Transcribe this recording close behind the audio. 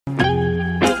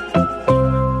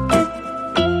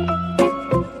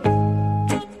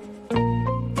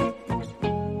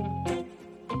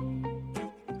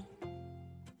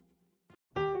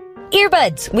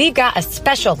Earbuds, we've got a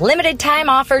special limited time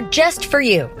offer just for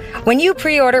you. When you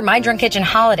pre-order My Drunk Kitchen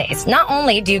Holidays, not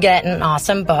only do you get an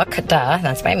awesome book, duh,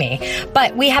 that's by me,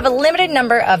 but we have a limited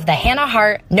number of the Hannah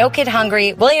Hart, No Kid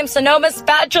Hungry, Williams-Sonoma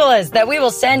spatulas that we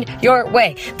will send your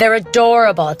way. They're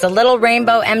adorable. It's a little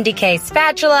rainbow MDK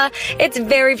spatula. It's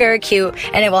very, very cute,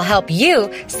 and it will help you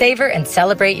savor and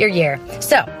celebrate your year.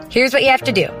 So, here's what you have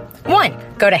to do.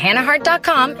 1, go to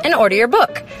hannahhart.com and order your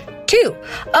book. 2,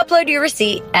 upload your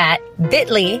receipt at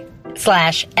bit.ly/MDKHpod.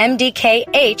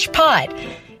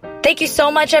 Thank you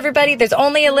so much, everybody. There's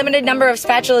only a limited number of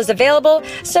spatulas available,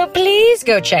 so please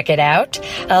go check it out.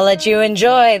 I'll let you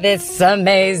enjoy this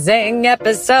amazing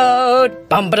episode.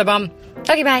 Bum-ba-da-bum.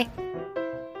 Okay, bye.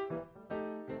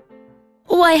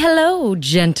 Why, hello,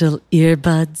 gentle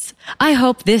earbuds. I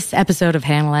hope this episode of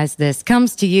Analyze This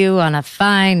comes to you on a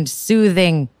fine,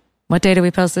 soothing... What day do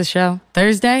we post this show?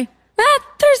 Thursday?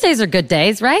 Thursdays are good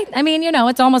days, right? I mean, you know,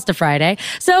 it's almost a Friday.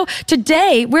 So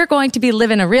today we're going to be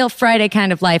living a real Friday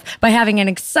kind of life by having an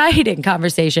exciting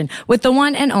conversation with the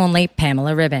one and only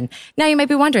Pamela Ribon. Now you might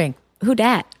be wondering, who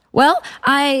dat? Well,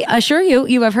 I assure you,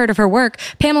 you have heard of her work.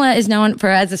 Pamela is known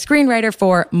as a screenwriter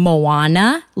for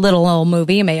Moana, little old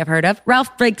movie you may have heard of,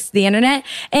 Ralph Breaks the Internet,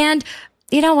 and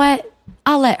you know what?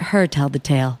 I'll let her tell the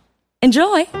tale.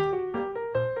 Enjoy.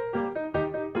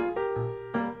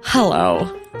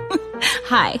 Hello.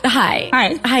 Hi. Hi.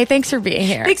 Hi. Hi. Thanks for being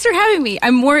here. Thanks for having me.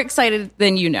 I'm more excited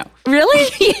than you know. Really?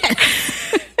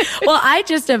 Yes. Well,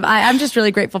 I'm just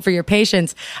really grateful for your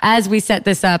patience as we set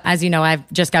this up. As you know,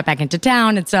 I've just got back into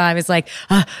town. And so I was like,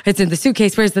 it's in the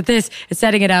suitcase. Where's the this? It's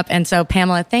setting it up. And so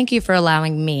Pamela, thank you for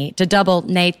allowing me to double,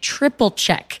 nay, triple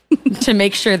check to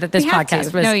make sure that this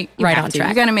podcast was right on track.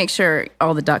 You got to make sure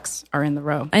all the ducks are in the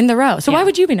row. In the row. So why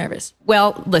would you be nervous?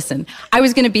 Well, listen, I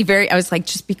was like,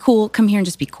 just be cool. Come here and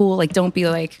just be cool. Like, don't be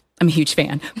like, I'm a huge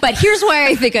fan. But here's why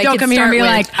I think I don't could come start here and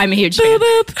be with, like, I'm a huge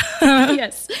boop, fan. Boop.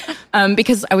 Yes.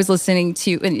 Because I was listening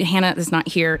to, and Hannah is not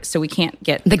here, so we can't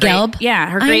get the Gelb. Yeah,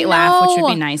 her great laugh, which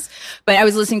would be nice. But I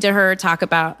was listening to her talk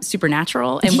about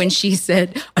Supernatural, and when she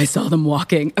said, I saw them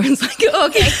walking, I was like,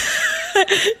 okay.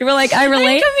 You were like, I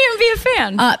relate. Come here and be a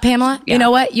fan. Pamela, you know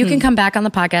what? You can come back on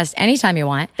the podcast anytime you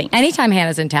want. Thanks. Anytime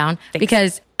Hannah's in town. Thanks.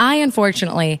 Because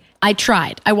I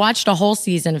tried. I watched a whole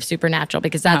season of Supernatural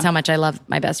because that's how much I love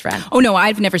my best friend. Oh, no,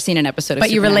 I've never seen an episode of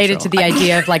Supernatural. But you related to the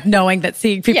idea of like knowing that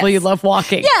seeing people you love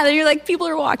walking. Yeah, then you're like, people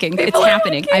are walking. It's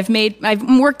happening. Walking. I've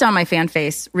worked on my fan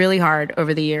face really hard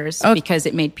over the years because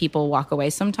it made people walk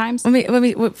away sometimes. Let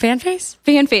me fan face?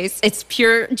 Fan face. It's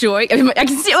pure joy. I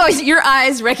can see your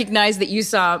eyes recognize that you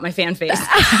saw my fan face.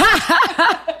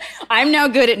 I'm now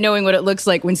good at knowing what it looks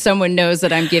like when someone knows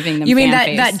that I'm giving them. You mean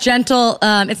that gentle?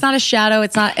 It's not a shadow.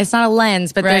 It's not a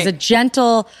lens, but there's a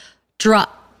gentle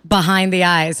drop behind the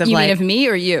eyes of you mean of me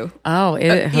or you? Oh,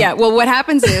 yeah. Well, what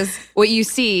happens is what you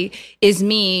see is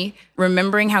me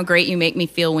remembering how great you make me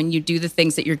feel when you do the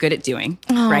things that you're good at doing,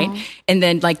 right? And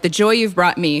then like the joy you've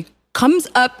brought me comes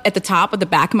up at the top of the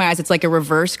back of my eyes. It's like a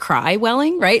reverse cry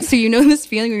welling, right? So you know this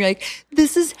feeling where you're like,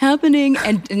 this is happening.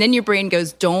 And then your brain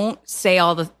goes, don't say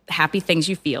all the happy things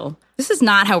you feel. This is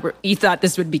not how you thought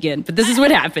this would begin, but this is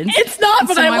what happens. It's not,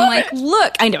 but so I'm like,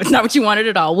 look, I know it's not what you wanted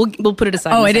at all. We'll put it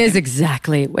aside. Oh, it is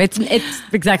exactly. It's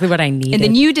exactly what I need. And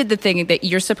then you did the thing that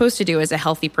you're supposed to do as a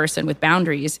healthy person with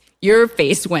boundaries. Your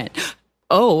face went,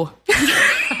 oh.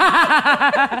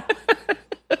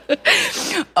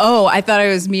 Oh, I thought I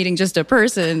was meeting just a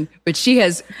person, but she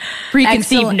has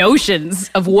preconceived notions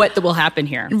of what will happen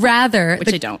here.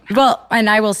 Which I don't. Well, and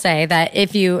I will say that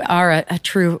if you are a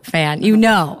true fan, you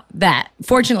know that,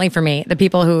 fortunately for me, the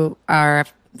people who are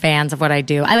fans of what I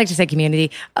do, I like to say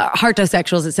community,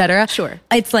 heartosexuals, etc. Sure.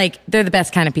 It's like they're the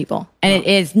best kind of people. And it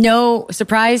is no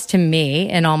surprise to me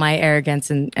in all my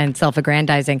arrogance and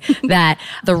self-aggrandizing that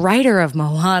the writer of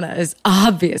Moana is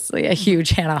obviously a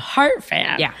huge Hannah Hart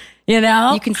fan. Yeah. You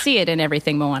know? You can see it in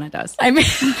everything Moana does. I mean,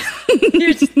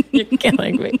 you're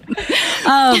killing me.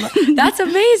 That's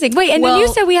amazing. Wait, and then you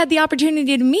said we had the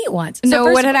opportunity to meet once.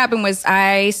 So what had happened was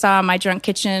I saw My Drunk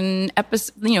Kitchen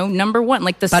episode, number one,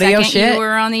 like the second you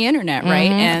were on the internet,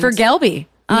 right? And for Gelby.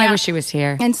 Oh, I wish she was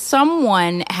here. And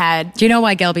someone had... Do you know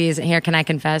why Gelby isn't here? Can I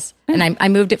confess? And I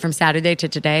moved it from Saturday to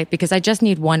today because I just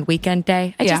need one weekend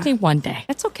day. I just need one day.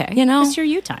 That's okay. You know? It's your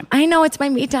you time. I know it's my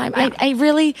me time. I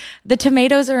really, the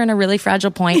tomatoes are in a really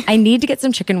fragile point. I need to get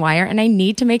some chicken wire and I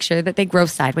need to make sure that they grow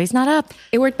sideways, not up.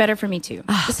 It worked better for me too.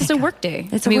 This is a work day.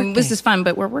 It's a work day. This is fun,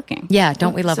 but we're working. Yeah,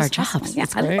 don't we love our jobs? Yeah,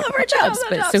 I love our jobs.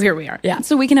 So here we are. Yeah.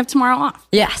 So we can have tomorrow off.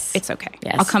 Yes. It's okay.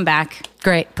 Yes. I'll come back.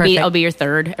 Great. Perfect. I'll be your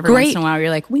third. Every once in a while, you're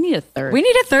like, we need a third. We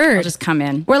need a third. I'll just come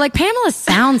in. We're like, Pamela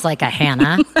sounds like a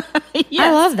Hannah. Yes.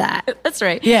 I love that. That's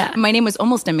right. Yeah. My name was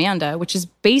almost Amanda, which is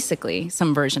basically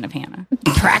some version of Hannah.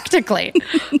 Practically.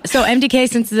 So MDK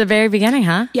since the very beginning,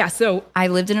 huh? Yeah. So I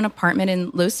lived in an apartment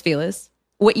in Los Feliz.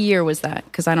 What year was that?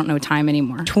 Because I don't know time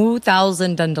anymore.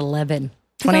 2011.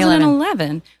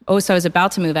 2011. Oh, so I was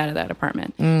about to move out of that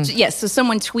apartment. So, yes. So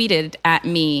someone tweeted at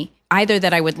me either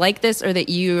that I would like this or that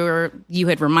you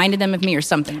had reminded them of me or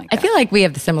something like that. I feel like we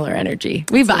have the similar energy.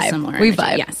 We vibe. We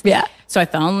vibe. Yes. Yeah. So I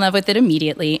fell in love with it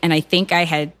immediately. And I think I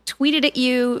had tweeted at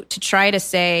you to try to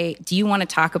say, do you want to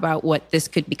talk about what this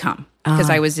could become? Because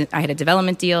I had a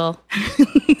development deal.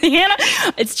 Hannah,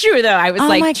 it's true though. I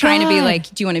was trying to be like,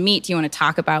 do you want to meet? Do you want to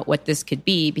talk about what this could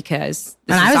be? Because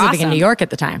this I is was living in awesome. New York at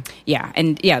the time. Yeah.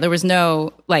 And yeah, there was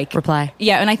no reply.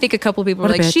 Yeah. And I think a couple of people were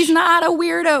like, she's not a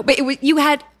weirdo. But you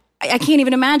had, I can't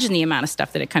even imagine the amount of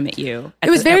stuff that had come at you. It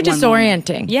was very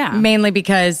disorienting. Yeah. Mainly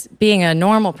because being a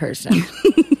normal person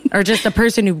or just a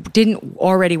person who didn't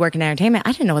already work in entertainment,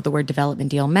 I didn't know what the word development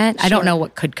deal meant. Sure. I don't know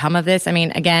what could come of this. I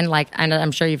mean, again, like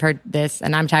I'm sure you've heard this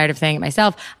and I'm tired of saying it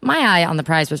myself. My eye on the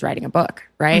prize was writing a book,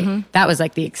 right? Mm-hmm. That was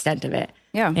like the extent of it.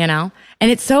 Yeah. You know? And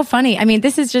it's so funny. I mean,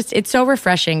 it's so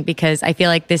refreshing because I feel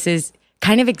like this is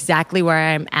kind of exactly where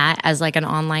I'm at as like an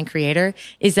online creator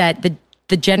is that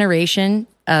the generation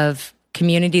of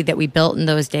community that we built in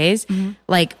those days,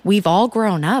 like we've all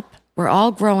grown up. We're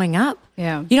all growing up.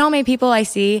 Yeah. You know how many people I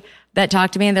see that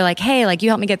talk to me and they're like, hey, like you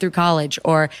helped me get through college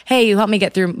or hey, you helped me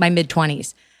get through my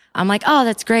mid-20s. I'm like, oh,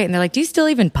 that's great. And they're like, do you still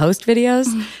even post videos?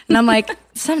 And I'm like,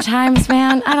 sometimes,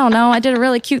 man, I don't know. I did a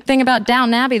really cute thing about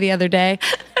Downton Abbey the other day.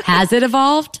 Has it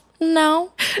evolved?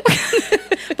 No.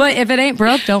 But if it ain't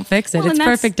broke, don't fix it. Well, it's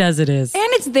perfect as it is. And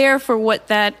it's there for what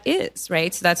that is,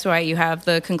 right? So that's why you have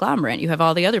the conglomerate. You have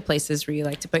all the other places where you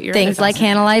like to put your things like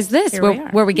Analyze This,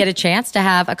 where we get a chance to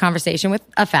have a conversation with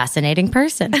a fascinating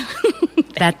person.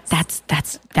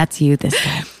 That's you this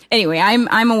time. Anyway,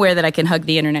 I'm aware that I can hug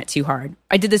the internet too hard.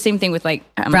 I did the same thing with like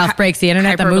Ralph Breaks the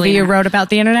Internet, the movie you wrote about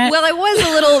the internet. Well, I was a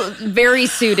little very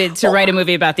suited to write a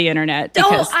movie about the internet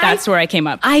because that's where I came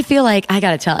up. I feel like I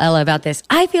got to tell Ella about this.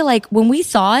 I feel like when we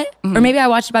saw it, or maybe I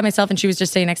watched it by myself and she was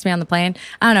just sitting next to me on the plane.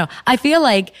 I don't know. I feel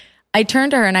like I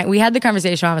turned to her and we had the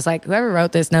conversation. I was like, whoever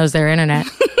wrote this knows their internet.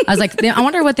 I was like, I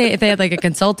wonder if they had like a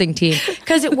consulting team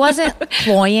because it wasn't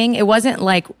cloying. It wasn't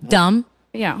like dumb.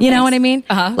 Yeah. You know what I mean?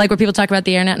 Uh-huh. Like where people talk about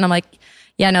the internet and I'm like,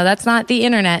 yeah, no, that's not the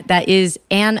internet. That is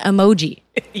an emoji.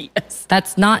 Yes.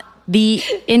 That's not the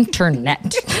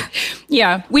internet.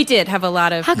 Yeah, we did have a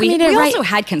lot of. How come we you didn't write? Also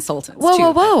had consultants.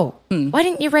 Whoa. Why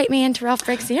didn't you write me into Ralph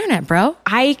Breaks the Internet, bro?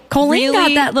 Colleen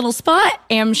got that little spot.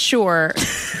 Am sure.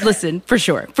 Listen, for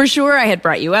sure, I had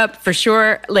brought you up. For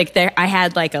sure, like I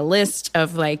had like a list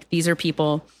of like these are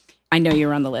people. I know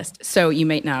you're on the list, so you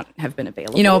may not have been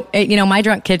available. You know, My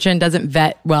Drunk Kitchen doesn't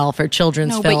vet well for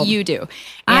children's film. But you do.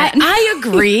 I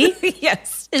agree.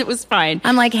 Yes, it was fine.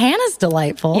 I'm like, Hannah's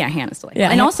delightful. Yeah, Hannah's delightful.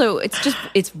 Yeah. And also,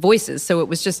 it's voices, so it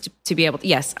was just to be able to.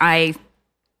 Yes,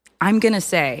 I'm gonna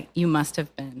say you must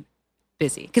have been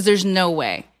busy because there's no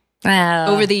way.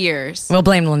 Over the years. We'll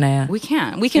blame Linnea. We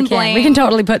can blame. We can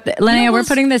totally put... Linnea, we're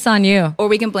putting this on you. Or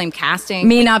we can blame casting.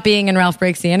 Me not being in Ralph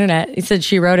Breaks the Internet. He said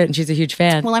she wrote it and she's a huge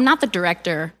fan. Well, I'm not the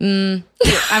director. I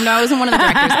wasn't one of the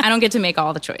directors. I don't get to make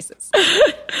all the choices.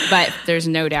 But there's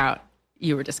no doubt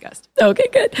you were discussed. Okay,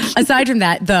 good. Aside from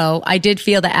that, though, I did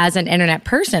feel that as an internet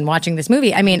person watching this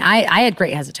movie, I mean, I had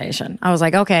great hesitation. I was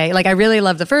like, okay, like I really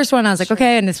loved the first one. I was like,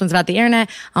 okay, and this one's about the internet.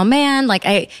 Oh man, like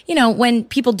when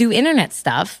people do internet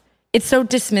stuff, it's so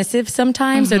dismissive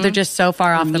sometimes, or they're just so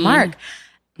far off the mark.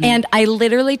 And I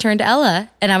literally turned to Ella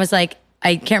and I was like,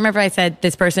 I can't remember if I said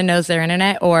this person knows their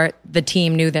internet or the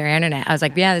team knew their internet. I was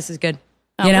like, yeah, this is good.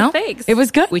 You know? Thanks. It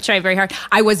was good. We tried very hard.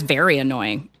 I was very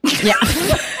annoying. Yeah.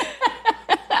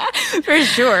 For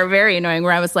sure. Very annoying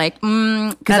where I was like,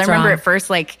 because I remember at first,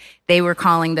 like they were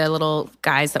calling the little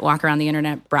guys that walk around the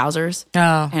internet browsers.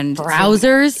 Oh, and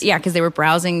browsers? So, yeah, because they were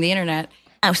browsing the internet.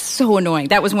 I was so annoying.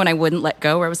 That was when I wouldn't let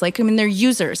go, where I was like, they're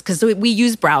users because we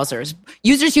use browsers.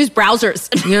 Users use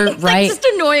browsers. You're right. It's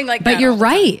just annoying like that. But you're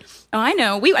right. Oh, I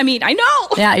know. I know.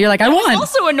 Yeah, you're like, I That was won.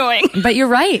 also annoying. But you're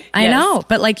right. I Yes. know.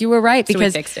 But like you were right So we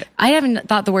because fixed it. I haven't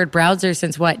thought the word browser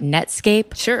since what?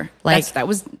 Netscape? Sure. Like that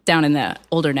was down in the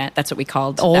older net. That's what we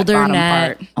called that Older bottom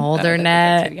net, part. older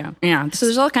net. Yeah. So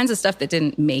there's all kinds of stuff that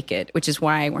didn't make it, which is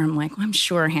why where I'm like, well, I'm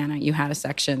sure, Hannah, you had a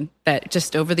section that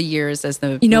just over the years as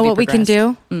the You know movie what we can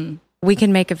progressed. do? We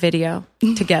can make a video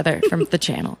together from the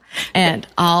channel and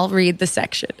I'll read the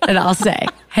section and I'll say,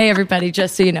 hey, everybody,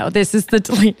 just so you know, this is the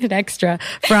deleted extra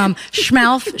from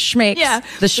Schmalf Schmakes,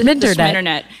 the Schminternet.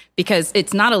 Schminternet, because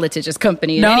it's not a litigious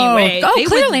company in No. any way. Oh, They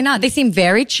clearly would- not. They seem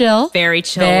very chill. Very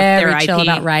chill with their Very chill IP.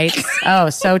 about rights. Oh,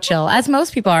 so chill. As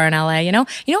most people are in LA, you know?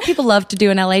 You know what people love to do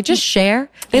in LA? Just share.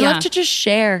 They Yeah. love to just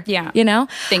share. Yeah. You know?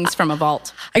 Things from a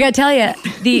vault. I gotta tell you,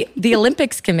 the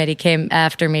Olympics committee came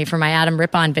after me for my Adam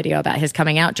Rippon video about his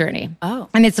coming out journey. Oh.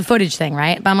 And it's a footage thing,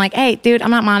 right? But I'm like, hey, dude,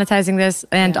 I'm not monetizing this.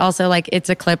 And also, like, it's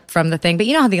a clip from the thing. But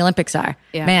you know how the Olympics are.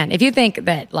 Yeah. Man, if you think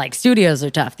that, like, studios are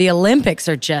tough, the Olympics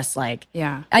are just like...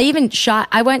 Yeah.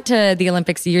 I went to the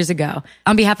Olympics years ago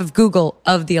on behalf of Google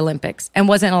of the Olympics and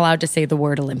wasn't allowed to say the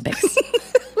word Olympics.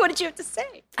 What did you have to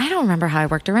say? I don't remember how I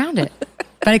worked around it.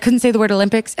 But I couldn't say the word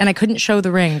Olympics and I couldn't show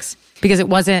the rings because it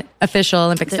wasn't official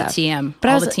Olympic The stuff. TM. But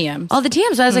I All was the like- TMs. All the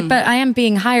TMs. I was like, but I am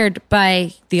being hired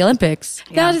by the Olympics.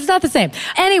 No, it's not the same.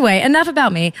 Anyway, enough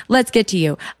about me. Let's get to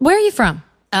you. Where are you from?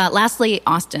 Lastly,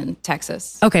 Austin,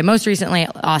 Texas. Okay, most recently,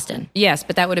 Austin. Yes,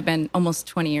 but that would have been almost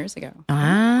 20 years ago.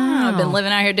 Wow. I've been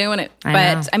living out here doing it. I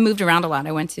But know. I moved around a lot.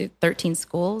 I went to 13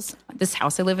 schools. This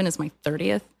house I live in is my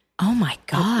 30th. Oh my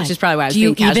God. Which is probably why I was Do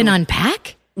you being even casual.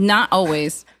 unpack? Not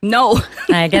always. No.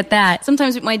 I get that.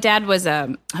 Sometimes my dad was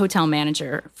a hotel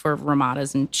manager for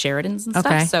Ramadas and Sheratons and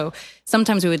Okay. stuff. So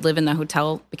sometimes we would live in the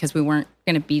hotel because we weren't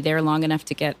going to be there long enough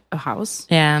to get a house.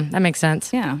 Yeah, that makes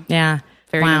sense. Yeah. Yeah.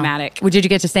 Very Wow. nomadic. Well, did you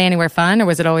get to stay anywhere fun or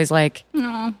was it always like,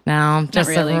 no, just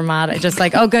really. a Ramada? Just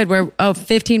like, oh, good. We're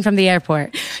 15 from the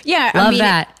airport. Yeah. Love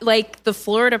that. Like the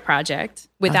Florida project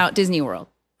without Disney World.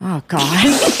 Oh,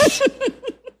 God.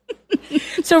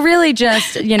 So really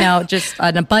just, just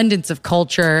an abundance of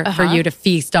culture for you to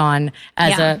feast on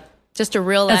as just a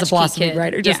real as a latchkey blossoming kid.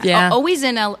 writer, just- yeah. Always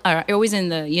in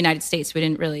the United States. We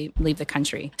didn't really leave the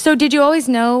country. So did you always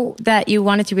know that you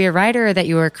wanted to be a writer or that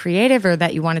you were creative or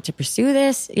that you wanted to pursue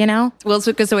this, Well,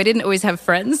 so I didn't always have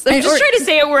friends. I'm just trying to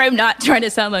say it where I'm not trying to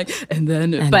sound like,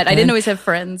 but I didn't always have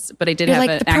friends, but I did You're have like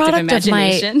an the active product of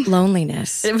imagination. my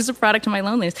loneliness. It was a product of my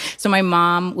loneliness. So my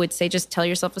mom would say, just tell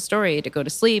yourself a story to go to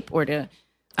sleep or to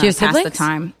Do you have pass the siblings?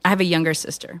 time. I have a younger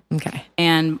sister. Okay.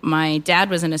 And my dad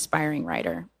was an aspiring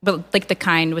writer, but like the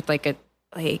kind with like a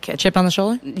Chip on the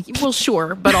shoulder? well,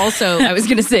 sure, but also I was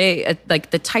going to say like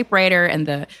the typewriter and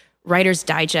the Writer's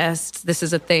Digest. This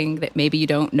is a thing that maybe you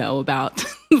don't know about,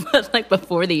 but like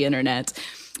before the internet,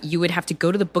 you would have to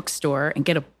go to the bookstore and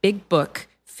get a big book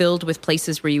filled with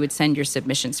places where you would send your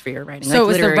submissions for your writing. So like it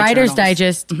was the literary Writer's journals.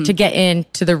 Digest to get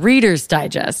into the Reader's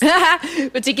Digest.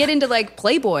 But to get into like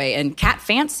Playboy and Cat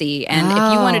Fancy, and if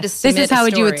you wanted to submit This is how a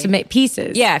you would story- submit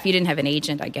pieces. Yeah, if you didn't have an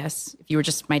agent, I guess. If you were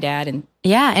just my dad and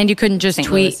Yeah, and you couldn't just St.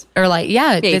 tweet Louis. or like,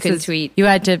 you couldn't tweet. You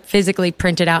had to physically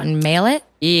print it out and mail it.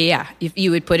 yeah, if you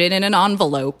would put it in an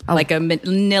envelope, like a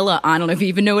manila. I don't know if you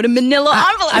even know what a manila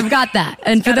envelope. I've got that.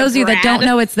 And for got a those of you that don't brand.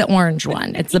 know, it's the orange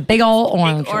one. It's the big old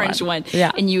orange one.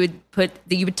 Yeah. And you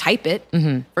would type it.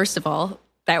 First of all,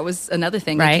 that was another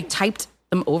thing. Like, Right. you typed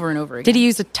them over and over again. Did he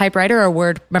use a typewriter or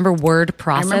word? Remember word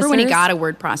processors? I remember when he got a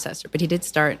word processor, but he did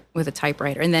start with a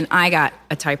typewriter. And then I got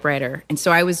a typewriter. And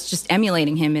so I was just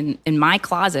emulating him in my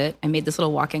closet. I made this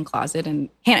little walk-in closet. And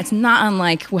Hannah, it's not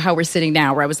unlike how we're sitting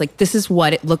now, where I was like, this is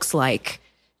what it looks like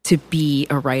to be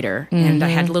a writer. And I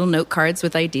had little note cards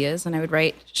with ideas, and I would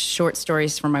write short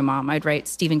stories for my mom. I'd write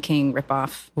Stephen King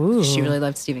ripoff. She really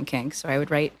loved Stephen King. So I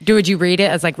would write. Would you read it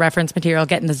as like reference material,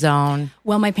 get in the zone?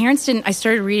 Well, my parents didn't. I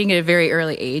started reading at a very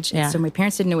early age. Yeah. And so my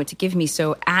parents didn't know what to give me.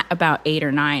 So at about 8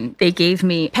 or 9, they gave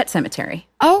me Pet Sematary.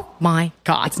 Oh my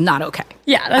God. It's not okay.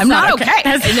 Yeah, that's I'm not not okay. okay.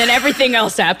 And then everything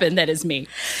else happened that is me.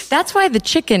 That's why the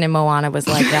chicken in Moana was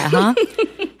like that, huh?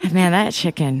 Man, that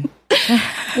chicken.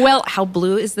 Well, how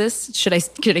blue is this? Should I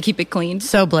keep it clean?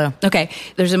 So blue. Okay,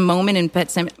 there's a moment in Pet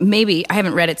Sematary. Maybe I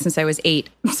haven't read it since I was 8,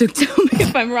 so tell me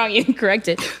if I'm wrong. You can correct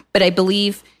it. But I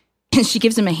believe she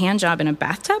gives him a hand job in a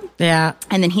bathtub, Yeah.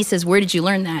 and then he says, "Where did you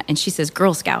learn that?" And she says,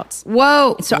 "Girl Scouts."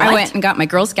 Whoa. So I went and got my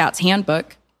Girl Scouts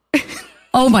handbook,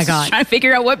 Oh my God. trying to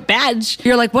figure out what badge.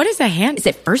 You're like, what is a hand? Is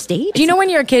it first aid? Do you know when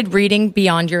you're a kid reading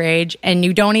beyond your age and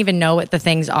you don't even know what the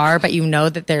things are, but you know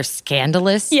that they're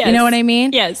scandalous? Yes. You know what I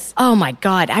mean? Yes. Oh my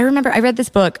God. I remember I read this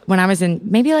book when I was in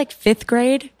maybe like 5th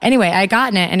grade. Anyway, I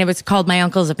gotten it and it was called My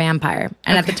Uncle's a Vampire.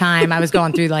 And at the time I was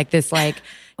going through like this like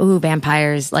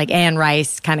vampires, like Anne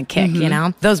Rice kind of kick, you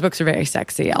know? Those books are very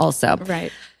sexy also.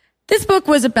 Right. This book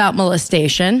was about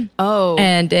molestation. Oh.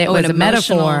 And it was an a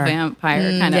metaphor. vampire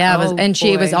kind of. Yeah,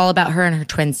 she was all about her and her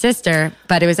twin sister,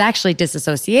 but it was actually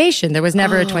disassociation. There was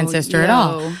never a twin sister at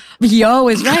all. Yo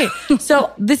is right.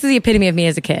 So this is the epitome of me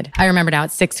as a kid. I remember now,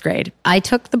 it's 6th grade. I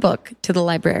took the book to the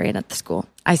librarian at the school.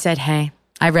 I said, hey,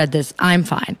 I read this. I'm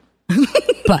fine.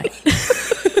 But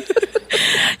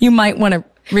you might want to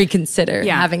reconsider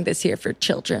having this here for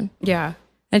children. Yeah.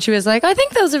 And she was like, I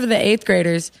think those are for the 8th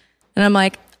graders. And I'm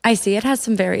like, I see it has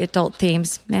some very adult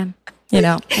themes, ma'am. You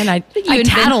know, and I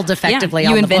tattled effectively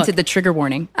on You the invented book. the trigger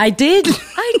warning. I did.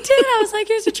 I was like,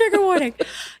 here's a trigger warning.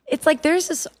 It's like there's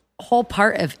this whole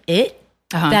part of it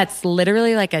that's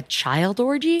literally like a child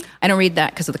orgy. I don't read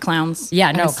that because of the clowns. Yeah,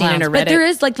 I no haven't seen clowns. it or read But there it.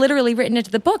 is like literally written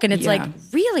into the book, and it's Yeah. like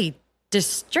really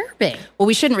disturbing. Well,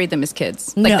 we shouldn't read them as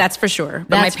kids. Like, No. that's for sure.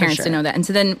 But my That's for parents sure. didn't know that. And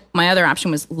so then my other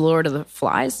option was Lord of the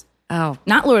Flies. Oh,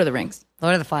 Not Lord of the Rings.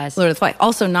 Lord of the Flies. Lord of the Flies.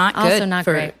 Also not good. Also not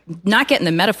for great. Not getting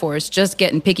the metaphors, just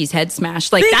getting Piggy's head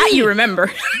smashed. Like that you remember.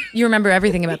 You remember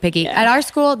everything about Piggy. At our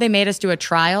school, they made us do a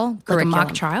trial. Like a mock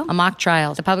curriculum. trial? A mock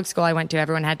trial. The public school I went to,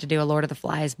 everyone had to do a Lord of the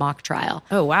Flies mock trial.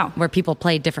 Oh, wow. Where people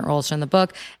played different roles from the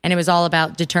book. And it was all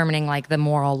about determining like the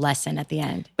moral lesson at the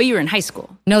end. But you were in high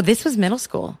school. No, this was middle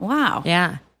school. Wow.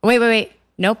 Yeah. Wait.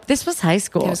 Nope. This was high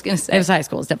school. I was gonna say. It was high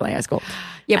school. It's definitely high school.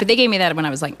 Yeah, but they gave me that when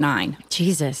I was like 9.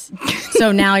 Jesus.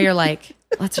 So now you're like,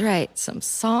 let's write some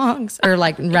songs, or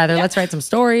like rather, let's write some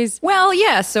stories. Well,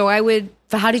 yeah. So I would.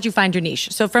 So how did you find your niche?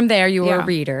 So from there, you were a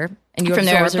reader, and you From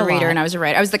there, I was a absorbed reader lot. and I was a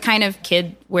writer. I was the kind of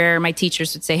kid where my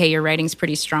teachers would say, "Hey, your writing's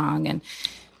pretty strong," and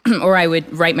or I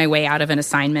would write my way out of an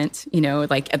assignment. You know,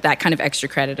 like that kind of extra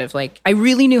credit of like I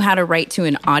really knew how to write to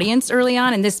an audience early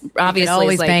on, and this obviously You can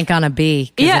always is like, bank on a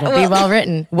B. Yeah, It'll be well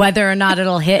written. Whether or not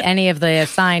it'll hit any of the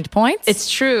assigned points. It's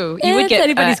true. You would It's get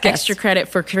anybody's guess. extra credit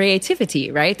for creativity,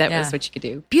 right? That Yeah. was what you could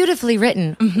do. beautifully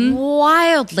written,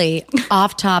 wildly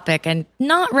off topic, and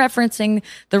not referencing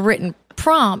the written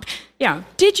prompt. Yeah.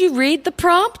 Did you read the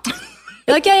prompt?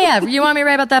 You're like, yeah. You want me to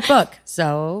write about that book?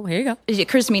 So here you go. It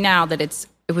occurs to me now that it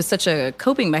was such a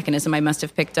coping mechanism I must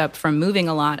have picked up from moving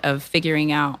a lot of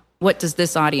figuring out what does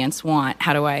this audience want?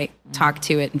 How do I talk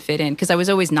to it and fit in? Because I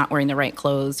was always not wearing the right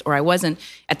clothes, or I wasn't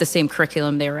at the same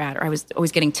curriculum they were at, or I was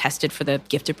always getting tested for the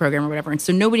gifted program or whatever. And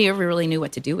so nobody ever really knew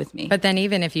what to do with me. But then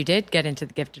even if you did get into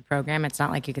the gifted program, it's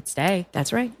not like you could stay.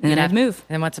 That's right. And then I'd move.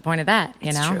 And then what's the point of that? You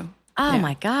It's know? true. Oh Yeah.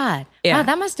 my God. Yeah. Wow,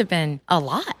 that must have been a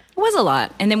lot. It was a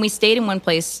lot. And then we stayed in one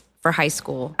place for high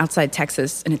school outside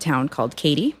Texas in a town called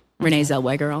Katy. Renee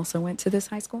Zellweger also went to this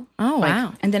high school. Oh,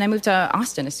 wow. And then I moved to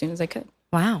Austin as soon as I could.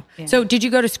 Wow. So did you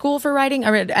go to school for writing?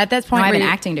 Or at that point, I have were an you-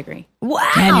 acting degree. Wow.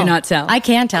 Can you not tell? I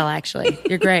can tell, actually.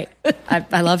 You're great.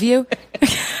 I love you.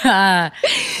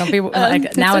 Don't be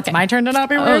like, now it's okay. my turn to not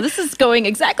be rude. Oh, this is going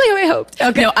exactly how I hoped.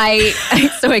 Okay. No,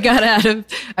 so I got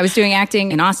I was doing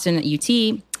acting in Austin at UT.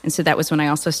 And so that was when I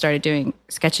also started doing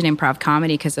sketch and improv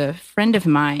comedy, because a friend of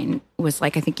mine was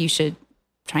like, I think you should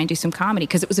try and do some comedy.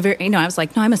 Because it was a very, I was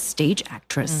like, no, I'm a stage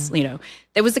actress.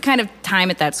 There was the kind of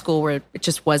time at that school where it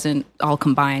just wasn't all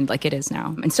combined like it is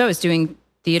now. And so I was doing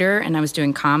theater and I was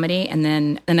doing comedy. And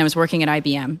then I was working at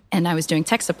IBM and I was doing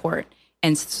tech support.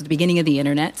 And so the beginning of the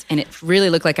internet, and it really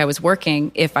looked like I was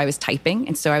working if I was typing.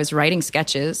 And so I was writing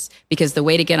sketches, because the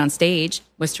way to get on stage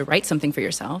was to write something for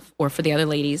yourself or for the other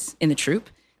ladies in the troupe.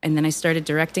 And then I started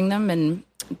directing them and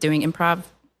doing improv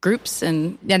groups.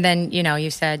 And then,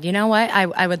 you said, you know what?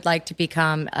 I would like to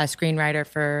become a screenwriter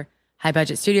for high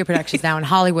budget studio productions now in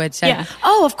Hollywood. Said, Yeah.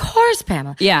 oh, of course,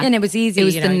 Pamela. yeah. And it was easy. It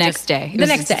was the next day. The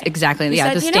next day. Exactly. You Yeah.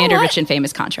 said, The "You know standard what? rich and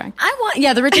famous contract.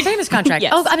 The rich and famous contract.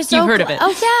 Yes. Oh, I'm so You've heard of it. Oh,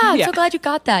 yeah. I'm Yeah. so glad you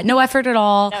got that. No effort at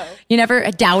all. No. You never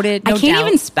doubted. No I can't doubt.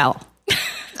 even spell.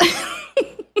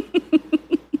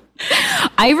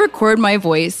 I record my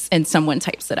voice and someone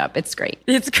types it up. It's great.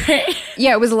 It's great.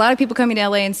 Yeah, it was a lot of people coming to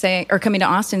LA and saying, or coming to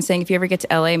Austin saying, if you ever get to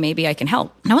LA, maybe I can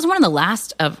help. And I was one of the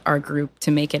last of our group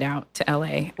to make it out to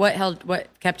LA. What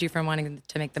kept you from wanting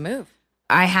to make the move?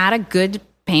 I had a good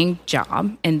paying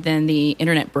job, and then the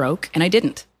internet broke and I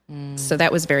didn't. So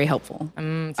that was very helpful.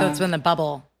 So it's when the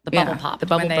bubble popped. the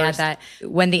bubble when they burst. had that,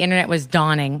 when the internet was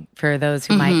dawning for those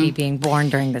who might be being born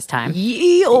during this time.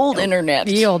 Ye old internet.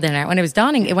 The old internet, when it was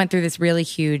dawning, it went through this really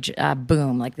huge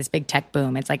boom, like this big tech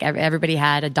boom. It's like everybody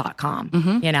had a .com.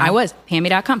 I was.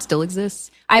 Pammy.com still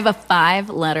exists. I have a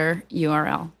 5-letter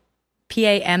URL.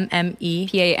 PAMME.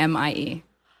 PAMIE.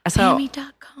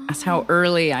 That's how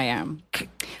early I am.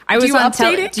 I was you on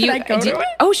update it? Can I go to it?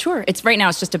 Oh, sure. It's right now.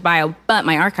 It's just a bio, but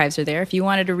my archives are there. If you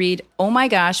wanted to read, oh my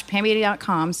gosh,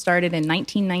 Pammy.com started in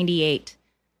 1998.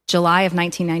 July of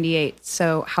 1998.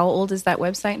 So how old is that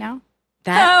website now?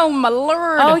 That, oh, my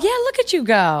Lord. Oh, yeah, look at you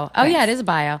go. Oh, Thanks. yeah, it is a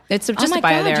bio. It's just oh my a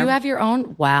bio God, there. You have your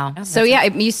own? Wow. So yeah,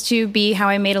 it used to be how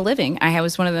I made a living. I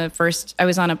was one of the first,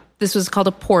 this was called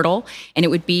a portal, and it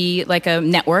would be like a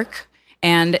network,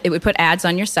 and it would put ads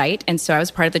on your site. And so I was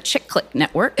part of the Chick Click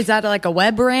network. Is that like a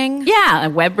web ring? Yeah,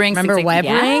 web rings. Remember web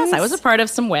yes, rings? I was a part of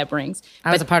some web rings.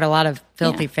 I was a part of a lot of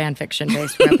filthy fan fiction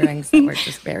based web rings that were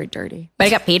just very dirty. But I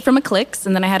got paid for my clicks,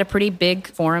 and then I had a pretty big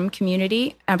forum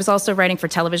community. I was also writing for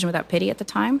Television Without Pity at the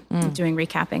time, doing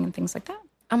recapping and things like that.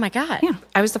 Oh my God. Yeah,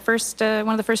 I was the first, one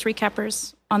of the first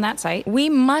recappers on that site.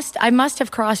 I must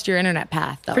have crossed your internet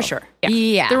path though. For sure.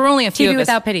 Yeah. There were only a few TV of us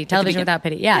Without Pity, at the Television beginning. Without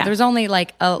Pity. Yeah, there was only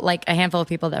like a handful of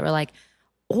people that were like,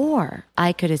 or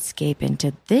I could escape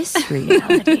into this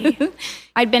reality.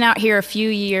 I'd been out here a few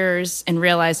years and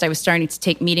realized I was starting to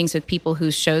take meetings with people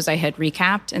whose shows I had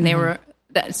recapped, and they were,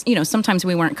 sometimes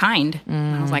we weren't kind.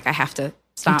 And I was like, I have to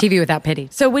stop. TV Without Pity.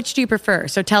 So which do you prefer?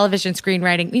 So television,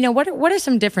 screenwriting, what are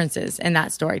some differences in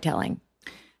that storytelling?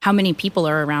 How many people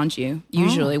are around you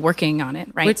usually working on it,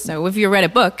 right? So if you read a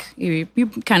book, you're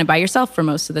kind of by yourself for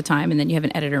most of the time, and then you have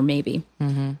an editor maybe.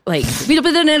 Like, but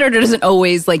an editor doesn't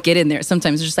always like get in there.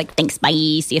 Sometimes it's just like, thanks, bye,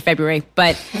 see you February.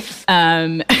 But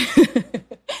sometimes.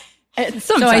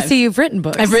 So I see you've written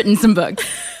books. I've written some books.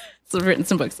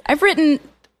 I've written,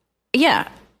 yeah,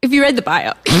 if you read the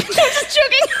bio. I'm just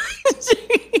joking.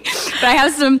 But I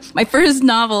have my first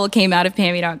novel came out of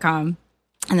Pammy.com,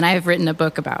 and then I have written a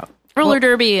book about roller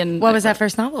derby. And what was that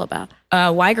first novel about?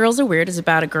 Why Girls Are Weird is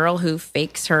about a girl who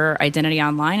fakes her identity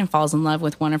online and falls in love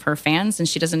with one of her fans, and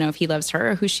she doesn't know if he loves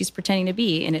her or who she's pretending to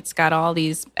be. And it's got all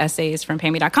these essays from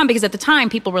Pammy.com, because at the time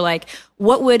people were like,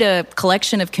 what would a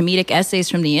collection of comedic essays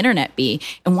from the internet be?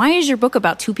 And why is your book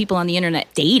about two people on the internet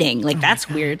dating? Like, that's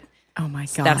weird. Oh my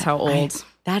God. That's how old.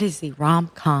 That is the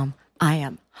rom-com I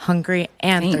am hungry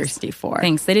and thirsty for.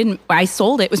 Thanks. I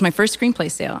sold it. It was my first screenplay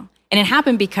sale. And it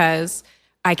happened because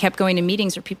I kept going to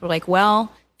meetings where people were like,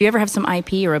 well, if you ever have some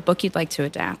IP or a book you'd like to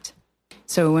adapt.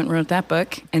 So I went and wrote that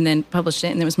book and then published it.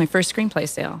 And it was my first screenplay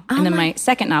sale. And then my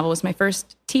second novel was my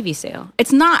first TV sale.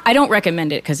 I don't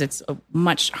recommend it because it's a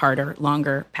much harder,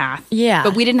 longer path. Yeah.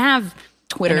 But we didn't have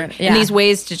Twitter and these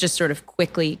ways to just sort of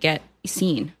quickly get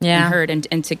seen and heard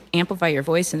and to amplify your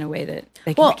voice in a way that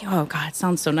they can oh God, it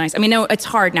sounds so nice. I mean, no, it's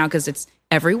hard now because it's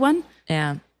everyone.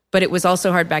 Yeah. But it was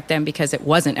also hard back then because it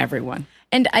wasn't everyone.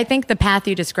 And I think the path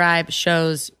you describe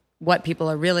shows what people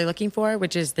are really looking for,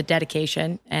 which is the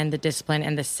dedication and the discipline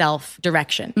and the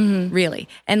self-direction, really.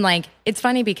 And like, it's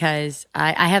funny because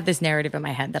I have this narrative in my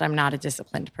head that I'm not a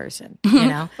disciplined person, you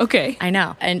know? Okay. I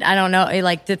know. And I don't know,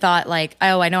 like the thought like,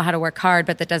 oh, I know how to work hard,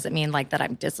 but that doesn't mean like that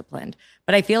I'm disciplined.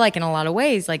 But I feel like in a lot of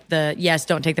ways, like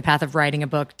don't take the path of writing a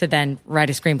book to then write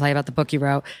a screenplay about the book you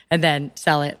wrote and then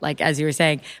sell it, like as you were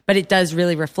saying. But it does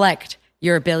really reflect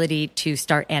your ability to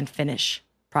start and finish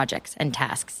projects and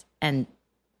tasks and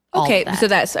okay, so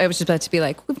I was just about to be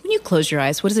like, when you close your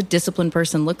eyes, what does a disciplined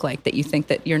person look like that you think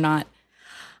that you're not?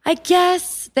 I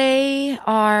guess that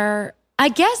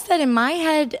in my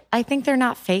head, I think they're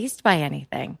not faced by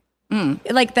anything.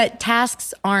 Like that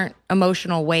tasks aren't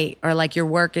emotional weight, or like your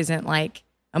work isn't like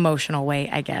emotional weight,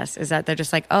 I guess. Is that they're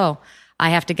just like, oh, I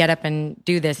have to get up and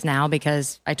do this now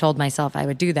because I told myself I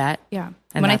would do that. Yeah.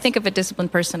 And when I think of a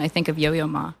disciplined person, I think of Yo-Yo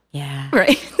Ma. Yeah.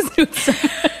 Right.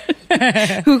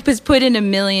 Who has put in 1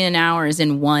 million hours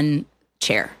in one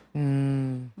chair.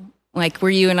 Like where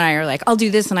you and I are like, I'll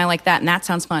do this and I like that and that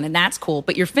sounds fun and that's cool.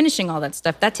 But you're finishing all that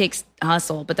stuff. That takes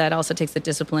hustle, but that also takes the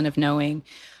discipline of knowing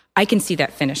I can see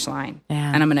that finish line.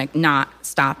 Yeah. And I'm going to not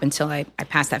stop until I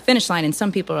pass that finish line. And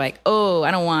some people are like, oh,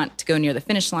 I don't want to go near the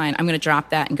finish line. I'm going to drop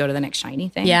that and go to the next shiny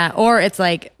thing. Yeah. Or it's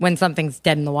like when something's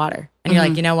dead in the water and you're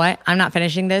like, you know what? I'm not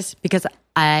finishing this because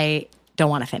I don't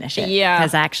want to finish it. Yeah.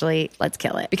 Because actually, let's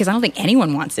kill it. Because I don't think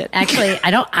anyone wants it. Actually, I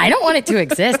don't want it to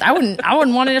exist. I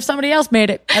wouldn't want it if somebody else made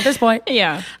it at this point.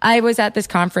 Yeah. I was at this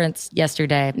conference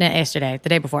the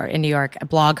day before in New York,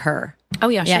 Blog Her. Oh,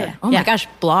 yeah, sure. Yeah. Oh, my gosh.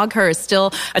 Blog Her is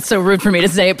still, it's so rude for me to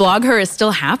say, Blog Her is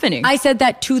still happening. I said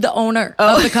that to the owner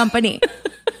of the company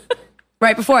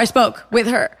right before I spoke with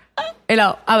her. You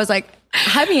know, I was like,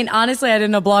 I mean, honestly, I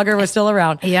didn't know Blogger was still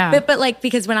around. Yeah. But like,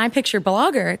 because when I picture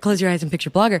Blogger, close your eyes and picture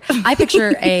Blogger, I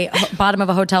picture a bottom of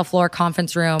a hotel floor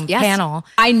conference room panel.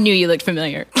 I knew you looked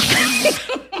familiar.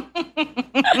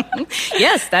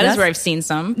 Yes, that is where I've seen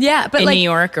some. Yeah, but in like, New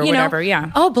York or whatever.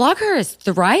 Yeah. Oh, Blogger is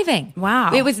thriving.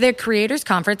 Wow. It was their creators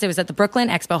conference. It was at the Brooklyn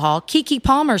Expo Hall. Kiki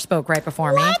Palmer spoke right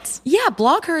before me. Yeah,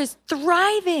 Blogger is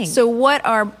thriving.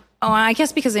 So I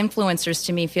guess because influencers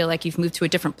to me feel like you've moved to a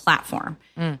different platform.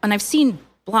 And I've seen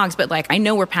blogs, but like I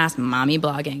know we're past mommy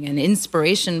blogging and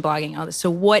inspiration blogging, all this. So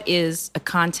what is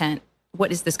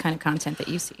this kind of content that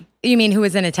you see? You mean who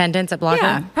is in attendance at Blogger?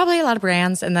 Yeah. Probably a lot of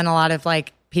brands, and then a lot of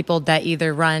like people that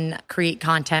either create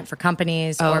content for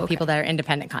companies or people that are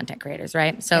independent content creators,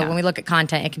 right? So when we look at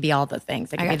content, it can be all the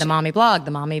things. It can be the mommy blog,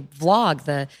 the mommy vlog,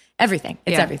 the everything.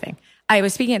 It's everything. I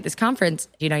was speaking at this conference,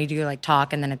 you do like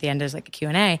talk, and then at the end there's like a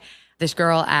Q&A. This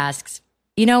girl asks,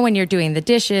 when you're doing the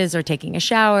dishes or taking a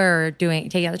shower or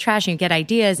taking out the trash and you get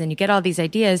ideas and you get all these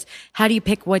ideas, how do you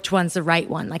pick which one's the right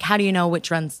one? Like, how do you know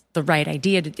which one's the right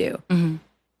idea to do? Mm-hmm.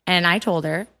 And I told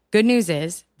her, good news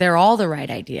is they're all the right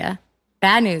idea.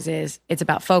 Bad news is it's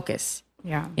about focus.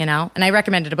 Yeah. And I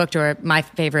recommended a book to her, my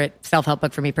favorite self-help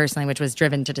book for me personally, which was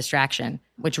Driven to Distraction,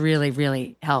 which really,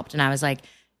 really helped. And I was like,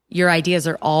 your ideas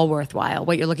are all worthwhile.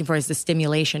 What you're looking for is the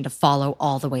stimulation to follow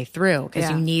all the way through, because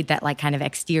you need that like kind of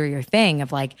exterior thing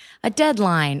of like a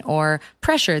deadline or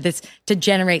pressure that's to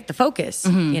generate the focus,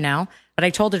 But I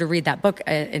told her to read that book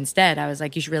instead. I was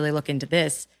like, you should really look into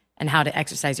this and how to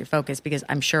exercise your focus, because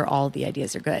I'm sure all the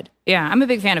ideas are good. Yeah, I'm a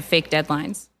big fan of fake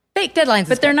deadlines. Fake deadlines,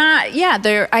 but they're not. Yeah,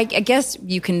 they're. I guess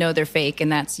you can know they're fake,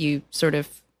 and that's you sort of.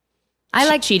 I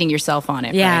like cheating yourself on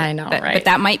it. Yeah, right? I know, right? But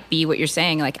that might be what you're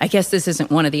saying. Like, I guess this isn't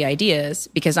one of the ideas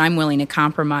because I'm willing to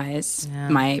compromise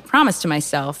my promise to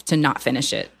myself to not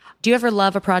finish it. Do you ever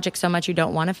love a project so much you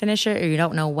don't want to finish it, or you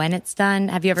don't know when it's done?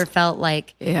 Have you ever felt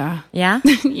like? Yeah.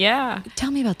 Yeah.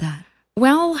 Tell me about that.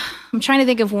 Well, I'm trying to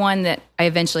think of one that I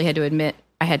eventually had to admit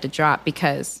I had to drop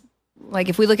because, like,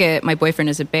 if we look at My Boyfriend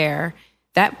is a Bear.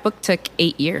 That book took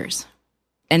 8 years.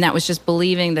 And that was just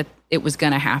believing that it was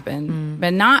going to happen.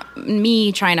 But not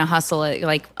me trying to hustle it.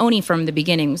 Like, Oni from the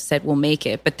beginning said, we'll make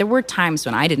it. But there were times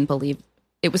when I didn't believe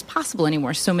it was possible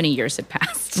anymore. So many years had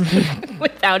passed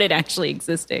without it actually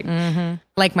existing. Mm-hmm.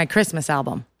 Like my Christmas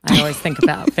album. I always think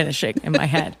about finishing in my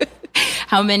head.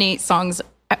 How many songs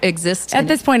exist? At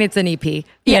this point, it's an EP.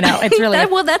 It's really...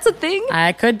 Well, that's a thing.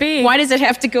 It could be. Why does it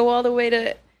have to go all the way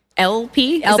to...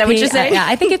 LP? Is that what you're saying? Yeah,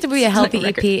 I think it to be a healthy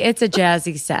EP. It's a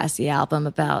jazzy, sassy album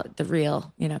about the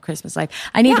real, Christmas life.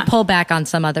 I need to pull back on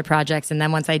some other projects, and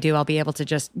then once I do, I'll be able to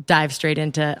just dive straight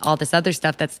into all this other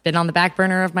stuff that's been on the back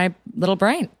burner of my little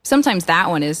brain. Sometimes that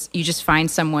one is you just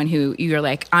find someone who you're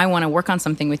like, I want to work on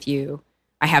something with you.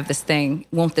 I have this thing.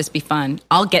 Won't this be fun?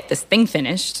 I'll get this thing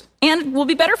finished. And we'll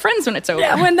be better friends when it's over.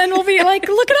 Yeah, and then we'll be like,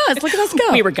 look at us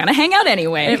go. We were going to hang out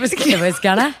anyway. It was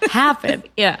going to happen.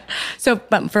 Yeah. So,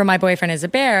 but for My Boyfriend is a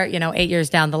Bear, 8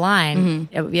 years down the line,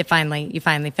 you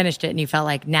finally finished it and you felt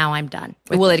like, now I'm done.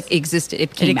 It existed.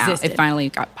 It came out. It finally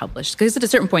got published. Because at a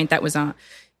certain point that was on,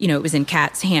 it was in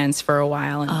Kat's hands for a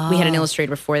while. And we had an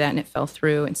illustrator before that and it fell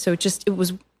through. And so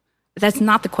that's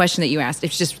not the question that you asked.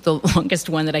 It's just the longest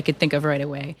one that I could think of right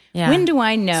away. Yeah. When do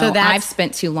I know I've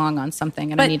spent too long on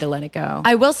something and I need to let it go?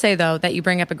 I will say, though, that you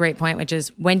bring up a great point, which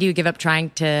is when do you give up trying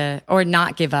to, or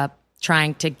not give up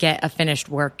trying to get a finished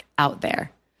work out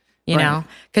there? You know?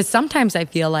 Because sometimes I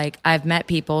feel like I've met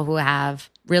people who have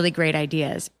really great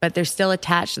ideas, but they're still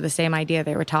attached to the same idea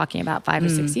they were talking about 5 or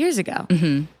 6 years ago.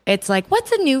 Mm-hmm. It's like,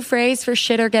 what's a new phrase for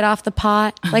shit or get off the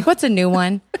pot? Like, what's a new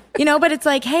one? But it's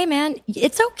like, hey, man,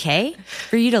 it's okay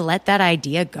for you to let that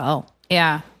idea go.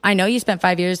 Yeah. I know you spent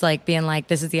 5 years like being like,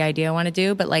 this is the idea I want to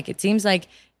do, but like, it seems like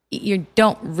you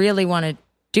don't really want to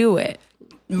do it.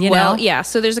 You know? Yeah.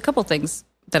 So there's a couple things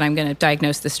that I'm going to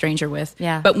diagnose the stranger with.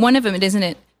 Yeah. But one of them, isn't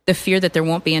it the fear that there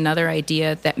won't be another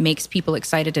idea that makes people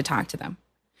excited to talk to them?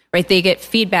 Right? They get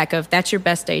feedback of, that's your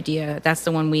best idea. That's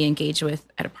the one we engage with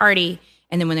at a party.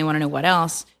 And then when they want to know what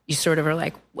else, you sort of are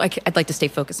like, I'd like to stay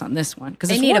focused on this one. Because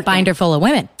they need a binder full of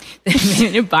women.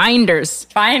 Binders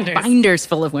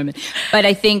full of women. But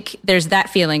I think there's that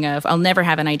feeling of, I'll never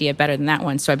have an idea better than that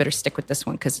one, so I better stick with this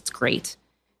one because it's great.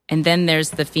 And then there's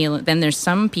the feeling, then there's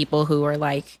some people who are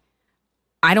like,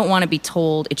 I don't want to be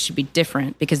told it should be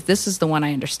different because this is the one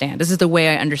I understand. This is the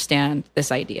way I understand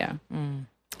this idea.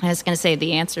 I was going to say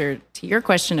the answer to your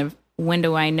question of when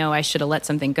do I know I should have let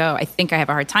something go? I think I have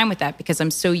a hard time with that because I'm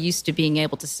so used to being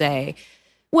able to say,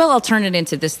 well, I'll turn it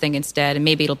into this thing instead and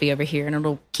maybe it'll be over here and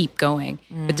it'll keep going.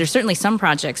 But there's certainly some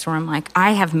projects where I'm like,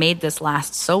 I have made this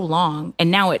last so long and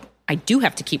now I do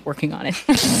have to keep working on it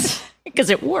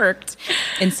because it worked.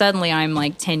 And suddenly I'm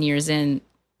like 10 years in,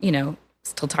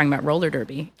 still talking about roller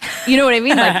derby. You know what I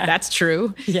mean? Like, that's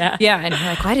true. Yeah. Yeah. And I'm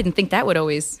like, well, I didn't think that would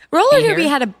always roller derby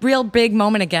had a real big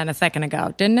moment again a second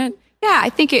ago, didn't it? Yeah,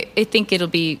 I think it'll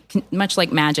be much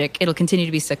like magic. It'll continue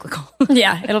to be cyclical.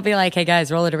 Yeah, it'll be like, hey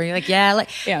guys, roller derby. Like, yeah.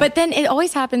 But then it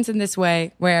always happens in this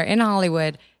way where in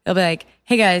Hollywood, it'll be like,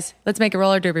 hey guys, let's make a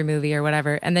roller derby movie or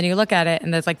whatever. And then you look at it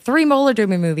and there's like 3 roller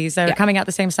derby movies that are coming out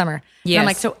the same summer. Yeah. I'm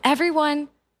like, so everyone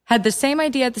had the same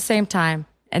idea at the same time,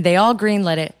 and they all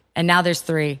greenlit it, and now there's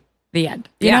 3. The end.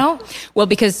 You know? Well,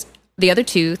 because the other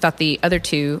 2 thought the other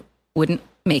 2 wouldn't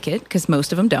make it, because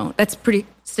most of them don't. That's pretty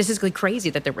statistically crazy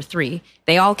that there were 3.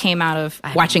 They all came out of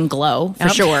watching Glow, for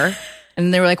sure.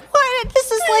 And they were like, what?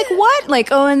 This is like what? Like,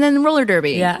 oh, and then roller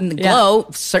derby. Yeah. And the Glow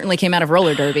certainly came out of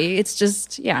roller derby. It's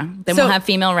just, Then we'll have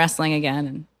female wrestling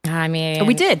again. And I mean, but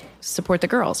we did support the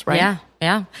girls, right?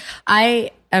 Yeah.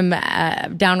 I am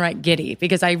downright giddy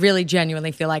because I really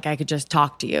genuinely feel like I could just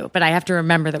talk to you, but I have to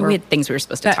remember that we had things we were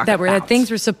supposed to talk about. We had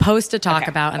things we're supposed to talk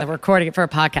about, and we're recording it for a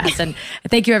podcast. And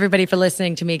thank you, everybody, for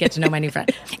listening to me get to know my new friend.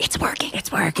 It's working.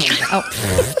 Oh.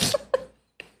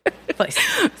 Please.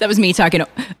 That was me talking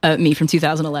to me from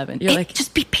 2011. You're like,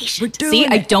 just be patient. See,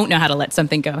 I don't know how to let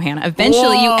something go, Hannah.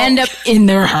 Eventually, you end up in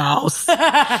their house.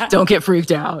 Don't get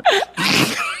freaked out.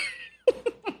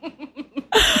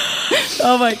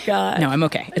 Oh my God. No, I'm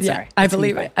okay. It's all right. I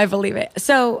believe it.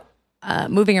 So,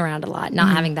 moving around a lot, not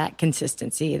having that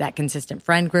consistency, that consistent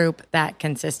friend group, that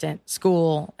consistent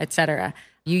school, etc.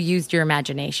 You used your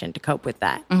imagination to cope with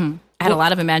that. Mm-hmm. I had a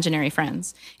lot of imaginary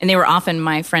friends, and they were often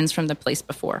my friends from the place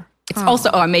before. It's also,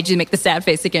 I made you make the sad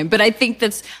face again, but I think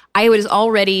I was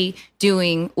already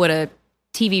doing what a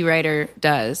TV writer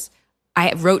does.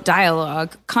 I wrote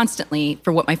dialogue constantly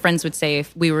for what my friends would say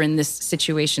if we were in this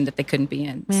situation that they couldn't be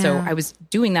in. Yeah. So I was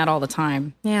doing that all the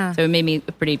time. Yeah. So it made me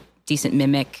a pretty decent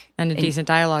mimic. And a decent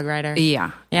dialogue writer.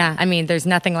 Yeah. Yeah. I mean, there's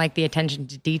nothing like the attention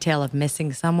to detail of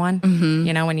missing someone. Mm-hmm.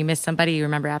 You know, when you miss somebody, you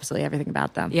remember absolutely everything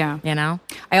about them. Yeah. You know?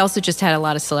 I also just had a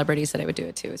lot of celebrities that I would do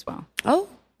it to as well. Oh.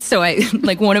 So I,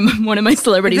 like one of my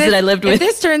celebrities that I lived with. If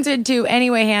this turns into,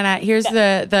 anyway, Hannah, here's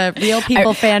the real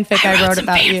people fanfic I wrote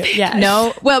about you. Yeah.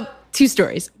 No. Well, 2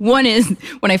 stories. One is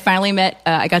when I finally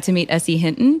I got to meet S.E.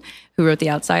 Hinton, who wrote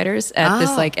The Outsiders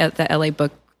at at the LA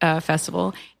Book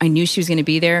Festival. I knew she was going to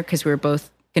be there because we were both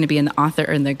going to be in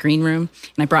the green room.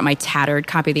 And I brought my tattered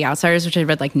copy of The Outsiders, which I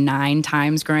read like 9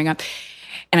 times growing up.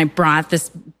 And I brought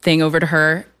this thing over to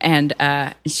her, and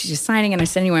she's just signing. And I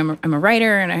said, anyway, I'm a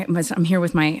writer, and I'm here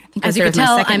with my, I think as you can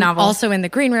tell, I'm novel. also in the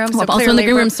green room. So I'm also in the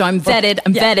green room, so I'm vetted.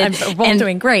 I'm vetted. I'm both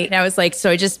doing great. And I was like,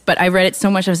 but I read it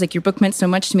so much. I was like, your book meant so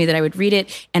much to me that I would read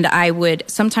it, and I would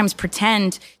sometimes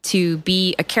pretend to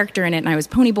be a character in it. And I was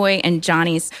Ponyboy and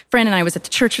Johnny's friend, and I was at the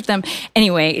church with them.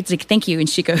 Anyway, it's like, thank you. And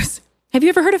she goes, have you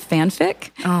ever heard of fanfic?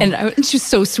 Oh. And she was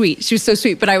so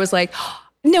sweet. But I was like,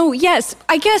 no, yes,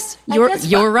 I guess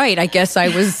you're right. I guess I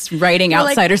was writing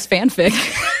Outsiders fanfic.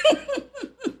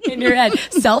 In your head.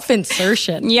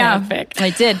 Self-insertion fanfic. I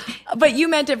did. But you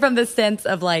meant it from the sense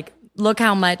of like, look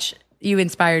how much you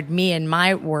inspired me in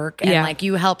my work. And like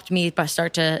you helped me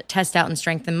start to test out and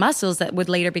strengthen muscles that would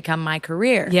later become my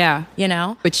career. Yeah. You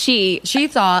know? But she looked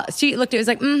at it, was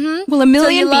like, mm-hmm. Well, a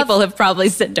million people have probably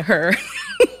said to her.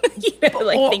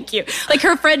 Thank you. Like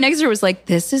her friend next to her was like,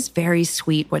 this is very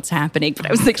sweet what's happening. But I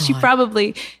was like, she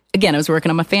probably, again, I was working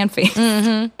on my fan face.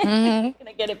 Mm-hmm, mm-hmm.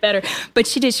 Gonna get it better. But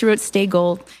she did. She wrote Stay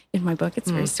Gold in my book.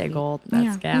 It's very Stay sweet. Gold.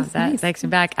 That nice. Takes me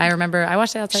back. I remember I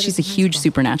watched The Outsiders. She's a huge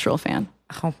Supernatural fan.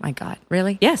 Oh my God.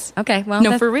 Really? Yes. Okay. Well,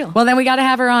 no, for real. Well, then we got to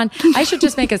have her on. I should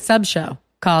just make a sub show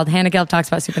called Hannah Gelb Talks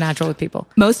About Supernatural with People.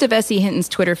 Most of S.E. Hinton's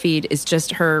Twitter feed is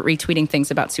just her retweeting things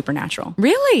about Supernatural.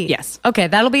 Really? Yes. Okay,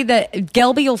 that'll be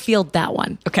Gelby will field that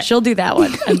one. Okay. She'll do that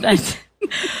one.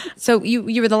 So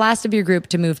you were the last of your group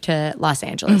to move to Los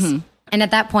Angeles. Mm-hmm. And at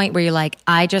that point where you're like,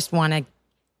 I just want to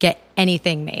get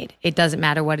anything made. It doesn't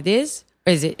matter what it is.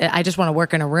 Or is it, I just want to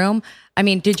work in a room. I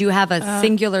mean, did you have a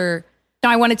singular... No,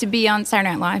 I wanted to be on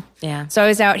Saturday Night Live. Yeah. So I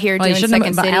was out here doing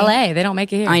Second City. LA, they don't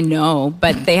make it here. I know,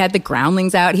 but they had the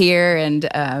Groundlings out here. And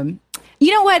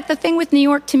you know what? The thing with New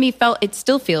York to me it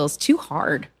still feels too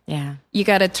hard. Yeah. You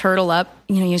got to turtle up.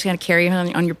 You know, you just got to carry it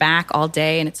on your back all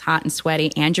day, and it's hot and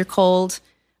sweaty, and you're cold.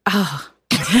 Oh.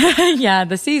 Yeah,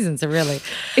 the seasons are really.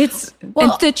 It's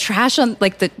and the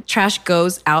trash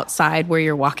goes outside where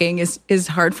you're walking is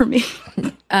hard for me.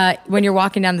 When you're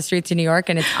walking down the streets of New York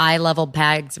and it's eye level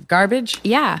bags of garbage.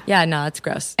 Yeah. Yeah, no, it's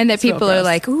gross. And that people are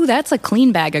like, ooh, that's a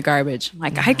clean bag of garbage. I'm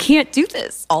like, I can't do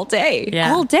this all day.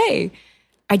 Yeah. All day.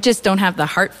 I just don't have the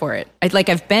heart for it.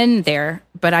 I've been there,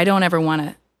 but I don't ever want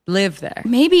to live there.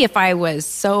 Maybe if I was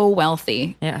so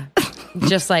wealthy. Yeah.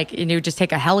 Just like, just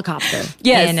take a helicopter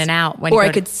in and out. Or I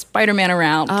could Spider-Man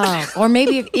around. Oh, or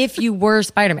maybe if you were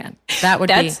Spider-Man,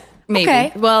 that's maybe.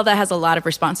 Okay. Well, that has a lot of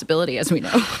responsibility, as we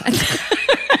know.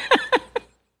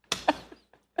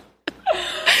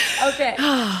 Okay.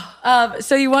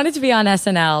 So you wanted to be on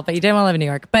SNL, but you didn't want to live in New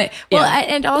York. But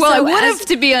and also, I would have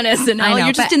to be on SNL. I know,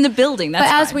 You're just in the building. That's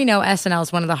but fine. as we know, SNL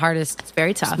is one of the hardest, It's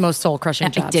very tough, most soul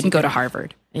crushing jobs. I didn't go to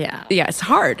Harvard. Yeah, it's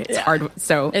hard. It's hard.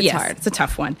 So It's yes, hard. It's a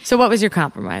tough one. So what was your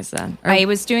compromise then? Or- I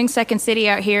was doing Second City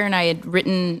out here, and I had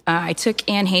written. I took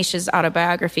Anne Heche's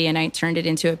autobiography and I turned it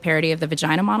into a parody of the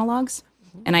Vagina Monologues,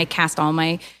 and I cast all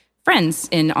my friends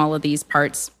in all of these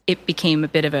parts. It became a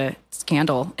bit of a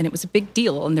scandal, and it was a big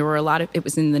deal. And there were a lot of. It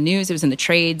was in the news. It was in the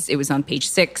trades. It was on Page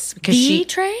 6 because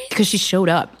because she showed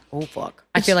up. Oh fuck!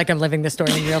 I feel like I'm living this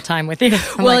story in real time with you.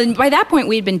 And by that point,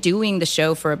 we had been doing the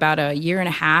show for about a year and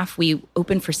a half. We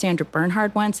opened for Sandra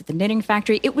Bernhard once at the Knitting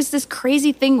Factory. It was this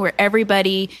crazy thing where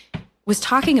everybody was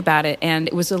talking about it, and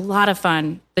it was a lot of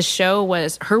fun. The show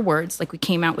was her words, like we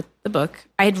came out with the book.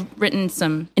 I had written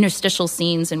some interstitial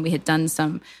scenes, and we had done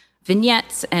some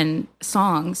vignettes and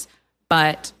songs,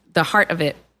 but the heart of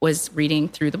it was reading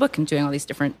through the book and doing all these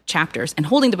different chapters and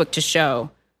holding the book to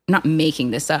show. I'm not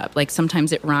making this up. Like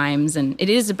sometimes it rhymes, and it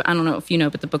is, I don't know if you know,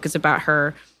 but the book is about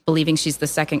her believing she's the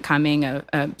second coming,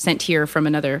 sent here from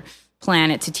another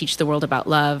planet to teach the world about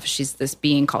love. She's this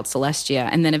being called Celestia.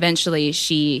 And then eventually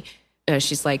she's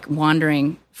like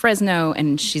wandering Fresno,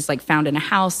 and she's like found in a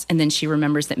house, and then she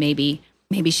remembers that maybe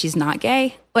she's not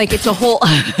gay. Like it's a whole.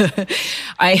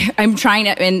 I'm trying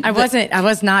to. And I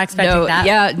was not expecting that.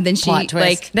 Yeah. Then she plot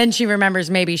twist. Then she remembers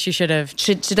maybe she should have.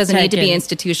 She doesn't need to be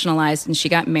institutionalized, and she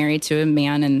got married to a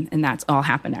man, and that's all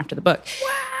happened after the book. Wow.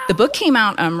 The book came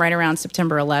out right around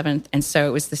September 11th, and so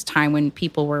it was this time when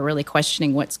people were really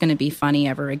questioning what's going to be funny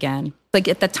ever again. Like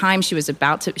at the time, she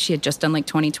had just done like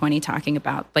 2020, talking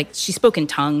about like she spoke in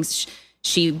tongues.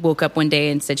 She woke up one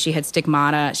day and said she had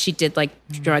stigmata. She did like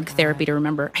drug therapy to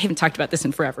remember. I haven't talked about this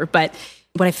in forever, but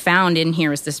what I found in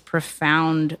here is this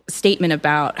profound statement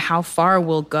about how far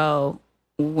we'll go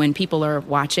when people are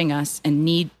watching us and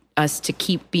need us to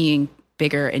keep being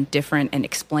bigger and different and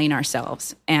explain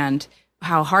ourselves, and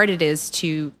how hard it is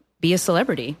to be a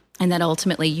celebrity, and that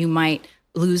ultimately you might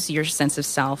lose your sense of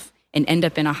self and end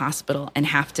up in a hospital and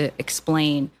have to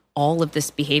explain all of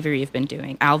this behavior you've been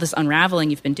doing, all this unraveling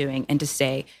you've been doing, and to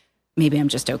say, maybe I'm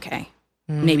just okay.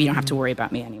 Maybe you don't have to worry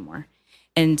about me anymore.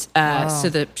 And so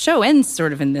the show ends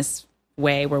sort of in this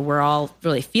way where we're all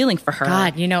really feeling for her.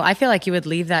 God, I feel like you would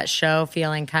leave that show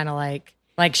feeling kind of like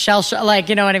shell shock, like,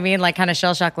 you know what I mean? Like kind of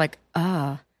shell shock, like,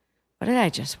 what did I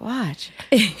just watch?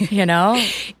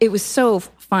 It was so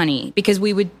funny because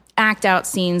we would act out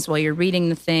scenes while you're reading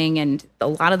the thing, and a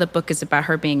lot of the book is about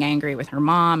her being angry with her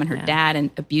mom and her dad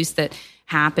and abuse that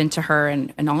happened to her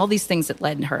and all these things that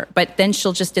led to her. But then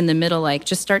she'll just in the middle, like,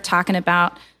 just start talking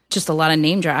about just a lot of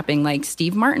name dropping, like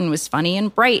Steve Martin was funny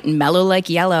and bright and mellow like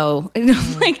yellow.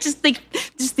 Just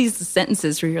these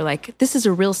sentences where you're like, this is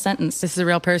a real sentence. This is a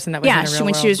real person that was in a real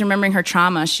when world. she was remembering her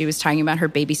trauma, she was talking about her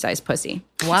baby-sized pussy.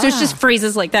 Wow. So it's just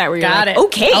phrases like that where you're Got like, it.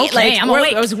 okay, like, I'm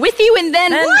awake. I was with you, and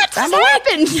then what I'm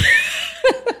happened?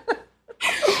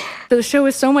 The show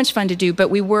was so much fun to do, but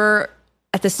we were,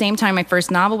 at the same time, my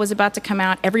first novel was about to come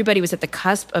out. Everybody was at the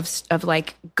cusp of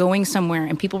like going somewhere,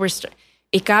 and people were.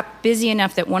 It got busy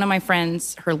enough that one of my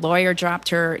friends, her lawyer dropped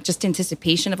her just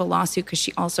anticipation of a lawsuit because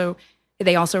they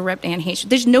also repped Anne Heche.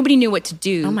 There's nobody knew what to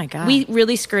do. Oh my God. We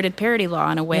really skirted parody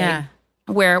law in a way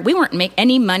where we weren't make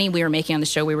any money we were making on the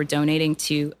show. We were donating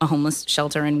to a homeless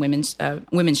shelter and women's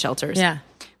shelters. Yeah.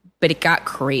 But it got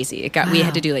crazy. We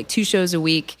had to do like 2 shows a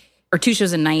week or 2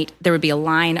 shows a night. There would be a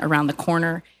line around the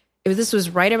corner. This was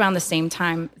right around the same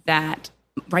time that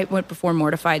before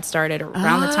Mortified started,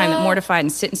 around the time that Mortified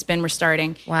and Sit and Spin were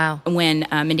starting. Wow. When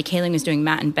Mindy Kaling was doing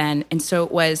Matt and Ben. And so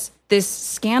it was this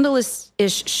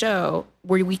scandalous-ish show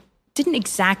where we didn't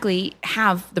exactly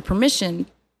have the permission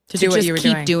to do what just you were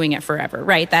keep doing it forever,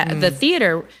 right? That the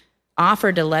theater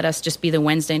offered to let us just be the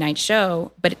Wednesday night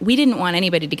show, but we didn't want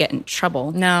anybody to get in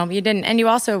trouble. No, you didn't. And you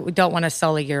also don't want to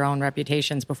sully your own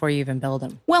reputations before you even build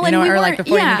them. Well, before you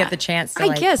even yeah, get the chance to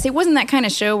I guess it wasn't that kind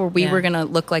of show where we were going to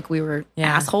look like we were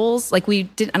assholes. Like we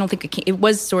did. I don't think it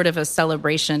was sort of a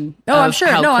celebration. Oh, I'm sure.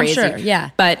 How No, crazy. I'm sure.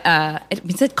 Yeah. But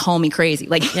it said, call me crazy.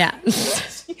 Like, Yeah.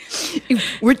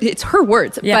 it's her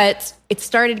words. Yeah. But it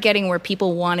started getting where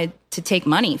people wanted to take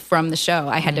money from the show.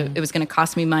 I had to, it was going to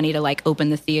cost me money to like open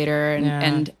the theater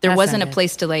and there wasn't a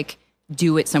place to like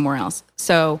do it somewhere else.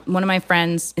 So one of my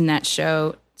friends in that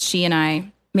show, she and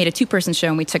I made a 2-person show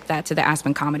and we took that to the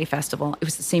Aspen Comedy Festival. It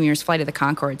was the same year as Flight of the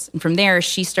Conchords. And from there,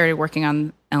 she started working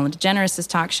on Ellen DeGeneres'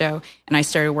 talk show and I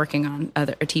started working on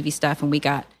other TV stuff and we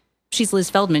got, she's Liz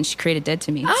Feldman. She created Dead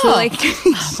to Me. Oh, so like,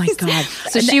 oh my God.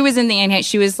 So she was in the Anne,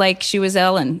 she was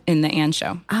Ellen in the Anne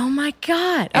show. Oh my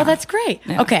God. Oh, that's great.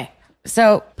 Yeah. Okay.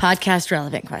 So podcast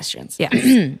relevant questions.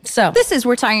 Yeah. So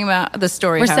we're talking about the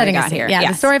story of how we got here.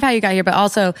 Yeah, the story of how you got here. But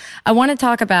also, I want to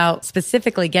talk about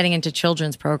specifically getting into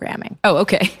children's programming. Oh,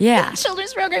 okay. Yeah.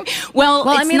 Children's programming. Well,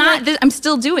 it's not, I'm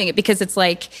still doing it because it's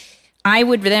like, I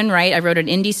would then write, I wrote an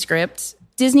indie script.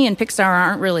 Disney and Pixar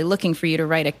aren't really looking for you to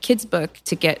write a kid's book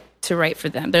to get to write for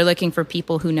them. They're looking for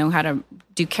people who know how to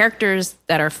do characters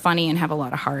that are funny and have a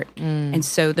lot of heart. And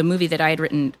so the movie that I had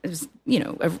written was,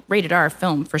 a rated R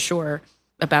film for sure,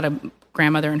 about a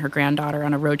grandmother and her granddaughter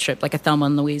on a road trip, like a Thelma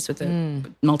and Louise with a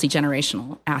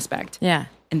multi-generational aspect. Yeah.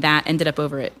 And that ended up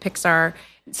over at Pixar.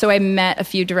 So I met a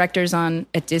few directors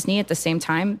at Disney at the same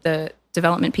time. The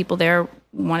development people there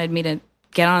wanted me to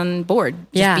get on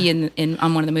board, be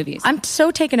on one of the movies. I'm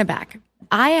so taken aback.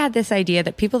 I had this idea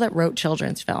that people that wrote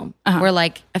children's film were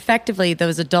like effectively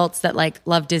those adults that like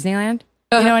love Disneyland.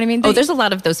 You know what I mean? There's a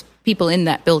lot of those people in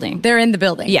that building. They're in the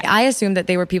building. Yeah. I assumed that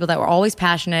they were people that were always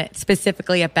passionate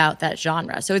specifically about that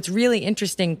genre. So it's really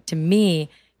interesting to me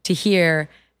to hear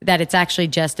that it's actually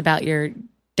just about your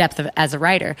depth as a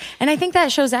writer. And I think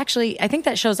that shows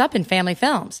up in family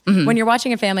films. When you're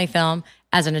watching a family film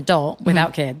as an adult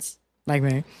without kids, like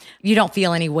me, you don't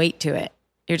feel any weight to it.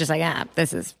 You're just like,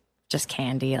 this is just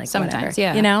candy, like sometimes,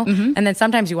 whatever, And then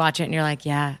sometimes you watch it and you're like,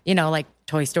 like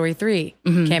Toy Story 3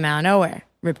 came out of nowhere,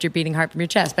 ripped your beating heart from your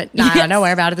chest, but not out of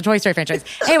nowhere, out of the Toy Story franchise.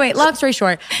 Anyway, long story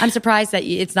short, I'm surprised that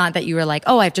it's not that you were like,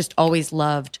 I've just always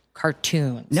loved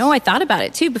cartoons. No, I thought about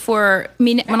it too before. I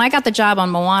mean, when I got the job on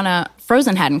Moana,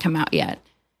 Frozen hadn't come out yet.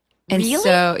 And really?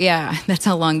 So, yeah, that's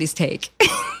how long these take.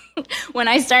 When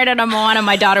I started on Moana,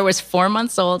 my daughter was 4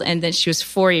 months old, and then she was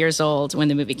 4 years old when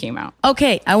the movie came out.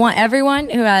 Okay, I want everyone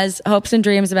who has hopes and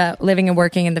dreams about living and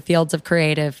working in the fields of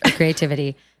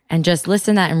creativity, and just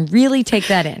listen to that and really take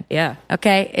that in. Yeah.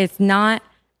 Okay, it's not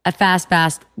a fast,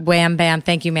 wham, bam,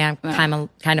 thank you, ma'am,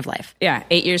 kind of life. Yeah,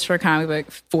 8 years for a comic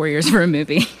book, 4 years for a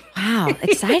movie. Wow,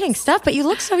 exciting stuff, but you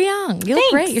look so young. You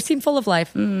look great. You seem full of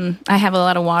life. I have a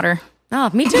lot of water. Oh,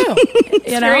 me too.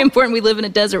 It's very important. We live in a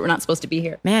desert. We're not supposed to be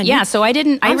here. Man. Yeah, so I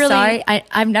didn't. I'm sorry.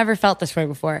 I've never felt this way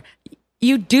before.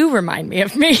 You do remind me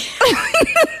of me.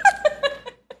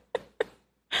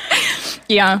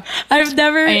 Yeah. I've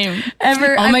never,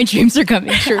 ever. All my dreams are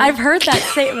coming true. I've heard that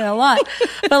statement a lot.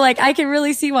 But like, I can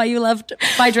really see why you loved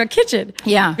My Drunk Kitchen.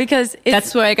 Yeah. Because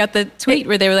that's why I got the tweet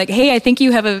where they were like, hey, I think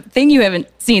you have a thing you haven't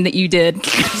seen that you did.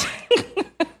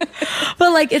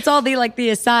 But like, it's all the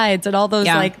asides and all those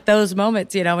those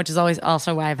moments, which is always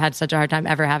also why I've had such a hard time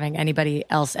ever having anybody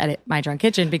else edit My Drunk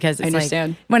Kitchen, because it's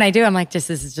like, when I do, I'm like,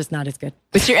 this is just not as good.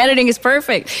 But your editing is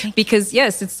perfect because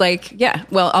it's like,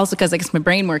 well, also because I guess my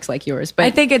brain works like yours. But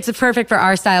I think it's perfect for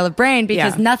our style of brain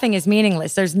because nothing is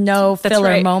meaningless. There's no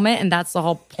filler moment, and that's the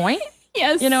whole point.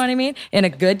 Yes. You know what I mean? In a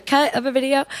good cut of a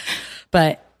video.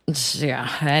 But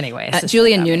anyways.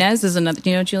 Julia Nunes is another. Do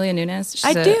you know Julia Nunes?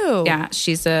 I do. Yeah,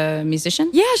 she's a musician.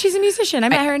 Yeah, she's a musician. I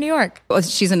met her in New York. Well,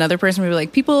 she's another person who were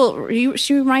like,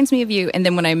 she reminds me of you. And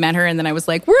then when I met her, and then I was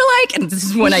like, and this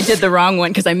is when I did the wrong one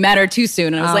because I met her too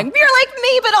soon. And I was like, you're like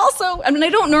me, but also, I mean, I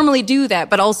don't normally do that,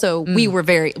 but also we're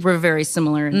very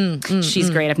similar. And she's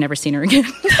great. I've never seen her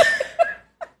again.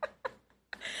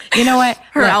 You know what?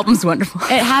 Her album's wonderful.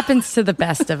 It happens to the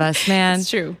best of us, man. It's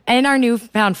true. And our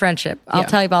newfound friendship. I'll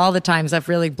tell you about all the times I've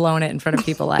really blown it in front of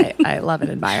people I love and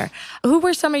admire. Who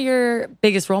were some of your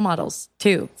biggest role models,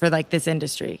 too, for like this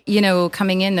industry?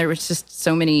 Coming in, there was just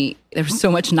so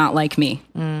much not like me,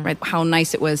 right? How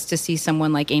nice it was to see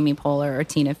someone like Amy Poehler or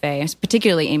Tina Fey,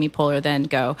 particularly Amy Poehler, then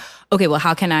go, okay, well,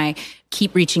 how can I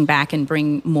keep reaching back and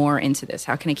bring more into this?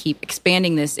 How can I keep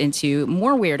expanding this into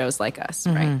more weirdos like us,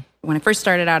 right? When I first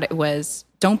started out, it was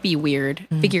don't be weird,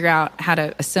 figure out how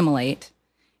to assimilate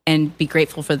and be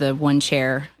grateful for the one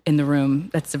chair in the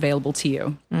room that's available to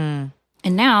you. And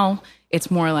now it's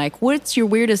more like, what's your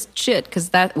weirdest shit? Because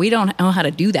we don't know how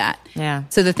to do that. Yeah.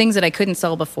 So the things that I couldn't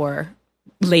sell before,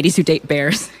 ladies who date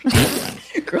bears,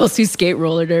 girls who skate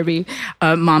roller derby,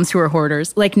 moms who are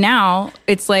hoarders. Like now,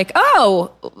 it's like,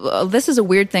 this is a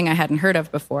weird thing I hadn't heard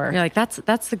of before. You're like, that's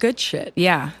the good shit.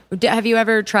 Yeah. Have you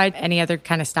ever tried any other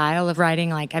kind of style of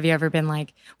writing? Like, have you ever been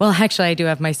like, well, actually, I do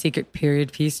have my secret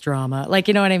period piece drama. Like,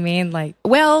 you know what I mean? Like,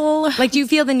 well, like, do you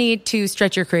feel the need to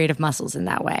stretch your creative muscles in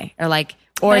that way,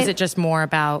 or is it just more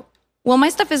about? Well, my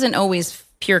stuff isn't always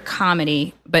pure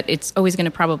comedy, but it's always going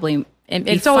to probably.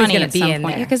 It's always going to be in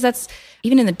there. Because that's,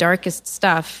 even in the darkest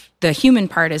stuff, the human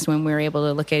part is when we're able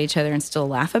to look at each other and still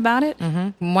laugh about it.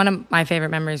 Mm-hmm. One of my favorite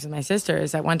memories with my sister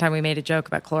is that one time we made a joke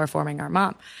about chloroforming our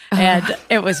mom. And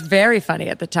it was very funny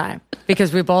at the time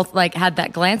because we both had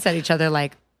that glance at each other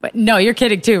like, but no, you're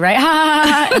kidding too, right?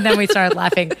 And then we started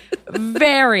laughing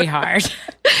very hard.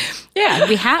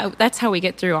 Yeah, that's how we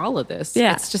get through all of this.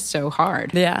 Yeah. It's just so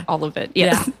hard. Yeah. All of it.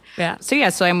 Yes. Yeah.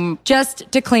 So I'm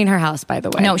Just to clean her house, by the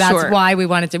way. No, That's sure. why we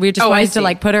wanted to. We just I wanted to see.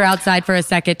 like put her outside for a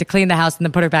second to clean the house and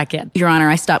then put her back in. Your Honor,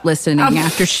 I stopped listening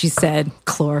after she said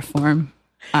chloroform.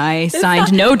 I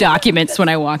signed no documents when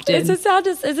I walked in. Does it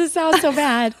sound so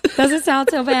bad? Does it sound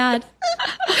so bad?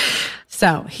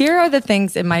 So here are the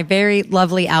things in my very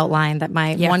lovely outline that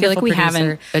my I feel wonderful like we producer,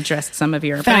 haven't addressed some of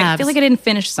your, but I Fabs. feel like I didn't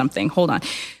finish something. Hold on.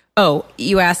 Oh,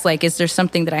 you asked, like, is there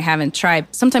something that I haven't tried?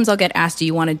 Sometimes I'll get asked, do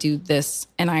you want to do this?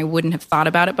 And I wouldn't have thought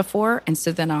about it before. And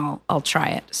so then I'll try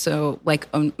it. So like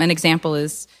an example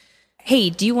is, hey,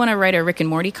 do you want to write a Rick and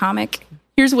Morty comic?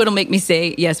 Here's what'll make me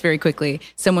say yes very quickly.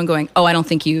 Someone going, oh, I don't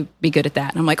think you'd be good at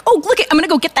that. And I'm like, oh, look, I'm going to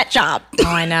go get that job. Oh,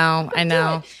 I know. Then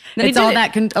I It's did all it.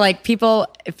 that like people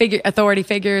authority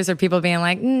figures or people being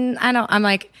like, I don't. I'm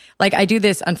like I do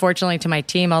this unfortunately to my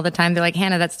team all the time. They're like,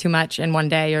 Hannah, that's too much in one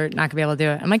day. You're not gonna be able to do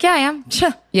it. I'm like, yeah, I am.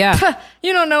 Yeah.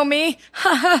 You don't know me.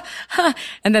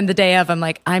 And then the day of, I'm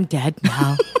like, I'm dead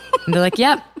now. And they're like,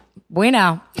 yep, we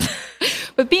know.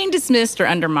 But being dismissed or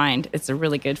undermined, it's a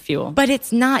really good fuel. But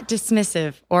it's not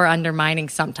dismissive or undermining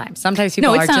sometimes. Sometimes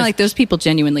people No, are it's not just like those people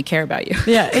genuinely care about you.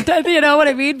 yeah, it does, you know what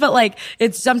I mean? But like,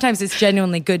 sometimes it's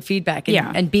genuinely good feedback. And,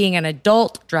 Yeah. and being an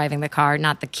adult driving the car,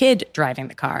 not the kid driving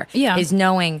the car, Yeah. is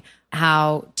knowing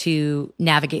how to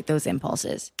navigate those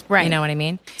impulses. Right. You know what I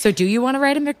mean? So do you want to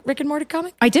write a Rick and Morty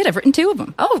comic? I did. I've written 2 of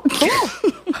them. Oh,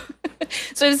 cool.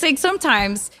 So it's like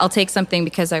sometimes I'll take something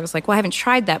because I was like, well, I haven't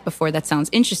tried that before. That sounds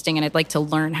interesting. And I'd like to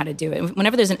learn how to do it.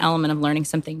 Whenever there's an element of learning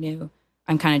something new,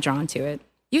 I'm kind of drawn to it.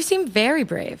 You seem very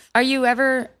brave. Are you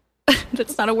ever...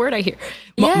 That's not a word I hear.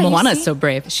 Yeah, you Moana is see? so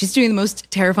brave. She's doing the most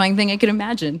terrifying thing I could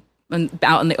imagine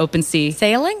out in the open sea.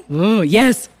 Sailing? Oh,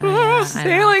 yes. I know.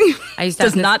 Sailing. I used to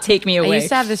have Does not take me I away. used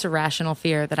to have this irrational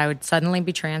fear that I would suddenly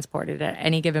be transported at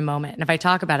any given moment. And if I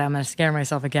talk about it, I'm going to scare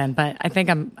myself again. But I think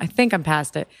I'm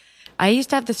past it. I used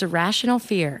to have this irrational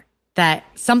fear that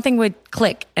something would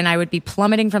click and I would be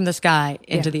plummeting from the sky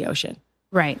into the ocean.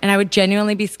 Right. And I would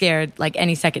genuinely be scared like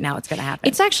any second now it's going to happen.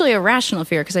 It's actually a rational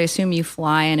fear because I assume you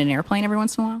fly in an airplane every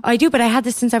once in a while. I do, but I had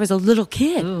this since I was a little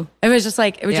kid. It was just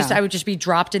like, Yeah. I would just be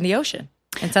dropped in the ocean.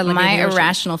 And suddenly be in My the ocean.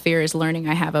 irrational fear is learning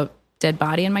I have a dead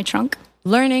body in my trunk.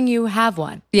 Learning you have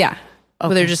one. Yeah.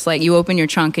 Where they're just like, you open your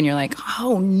trunk and you're like,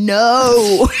 oh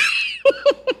no.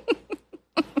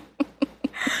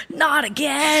 Not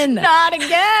again. Not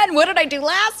again. What did I do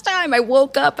last time? I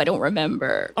woke up. I don't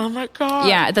remember. Oh my God.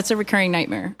 Yeah, that's a recurring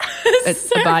nightmare. It's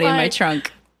the body in my terrifying.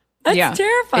 trunk. That's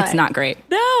terrifying. It's not great.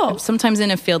 No. Sometimes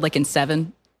in a field like in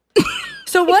 7.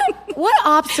 So what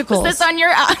obstacles? Was this on your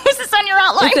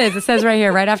outline? It is. It says right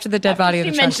here, right after the dead body of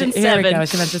the She trunk. mentioned Here we 7. go.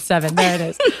 She mentioned 7. There it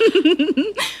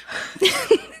is.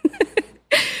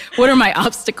 What are my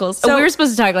obstacles? So- we were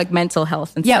supposed to talk like mental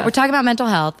health and Yeah, stuff. we're talking about mental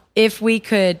health. If we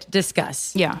could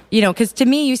discuss. Yeah. You know, because to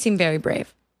me, you seem very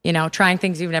brave. You know, trying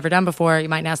things you've never done before. You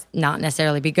might not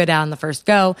necessarily be good at on the first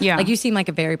go. Yeah. Like you seem like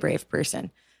a very brave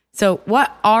person. So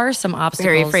what are some obstacles?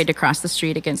 Very afraid to cross the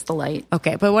street against the light.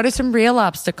 Okay, but what are some real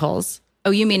obstacles? Oh,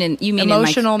 you mean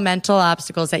Emotional, mental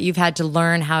obstacles that you've had to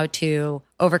learn how to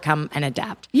overcome and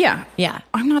adapt. Yeah. Yeah.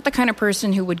 I'm not the kind of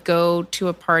person who would go to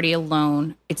a party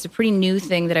alone. It's a pretty new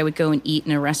thing that I would go and eat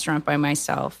in a restaurant by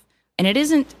myself. And it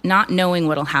isn't not knowing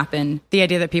what'll happen. The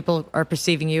idea that people are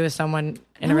perceiving you as someone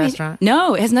in a restaurant.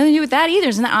 No, it has nothing to do with that either.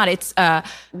 Isn't that odd? It's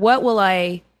what will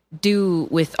I do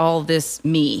with all this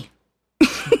me?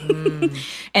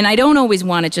 And I don't always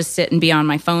want to just sit and be on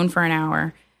my phone for an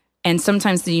hour. And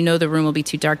sometimes the room will be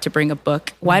too dark to bring a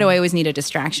book. Why do I always need a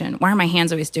distraction? Why are my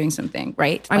hands always doing something,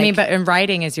 right? I mean, but in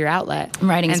writing is your outlet.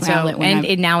 Writing is and my outlet when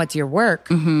And now it's your work.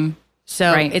 Mm-hmm.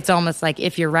 So Right. it's almost like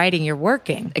if you're writing, you're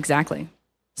working. Exactly.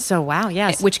 So wow,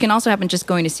 yes. Which can also happen just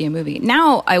going to see a movie.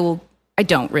 Now I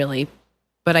don't really,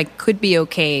 but I could be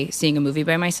okay seeing a movie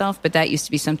by myself. But that used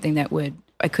to be something that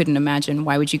I couldn't imagine.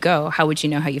 Why would you go? How would you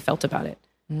know how you felt about it?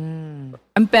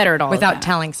 I'm better at all of Without that.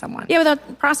 telling someone. Yeah,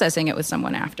 without processing it with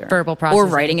someone after. Verbal Or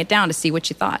processing. writing it down to see what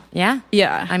you thought. Yeah.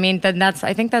 Yeah. I mean, then I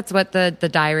think that's what the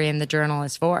diary and the journal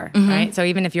is for, Mm-hmm. right? So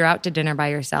even if you're out to dinner by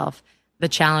yourself, the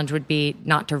challenge would be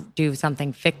not to do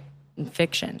something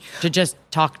fiction, to just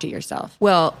talk to yourself.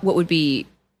 Well, what would be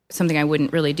something I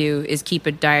wouldn't really do is keep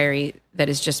a diary that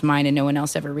is just mine and no one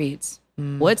else ever reads.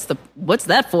 What's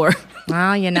that for?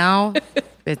 Well,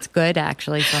 it's good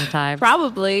actually sometimes.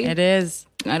 Probably. It is.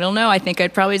 I don't know. I think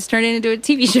I'd probably just turn it into a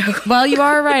TV show. Well, you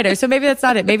are a writer, so maybe that's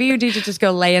not it. Maybe you need to just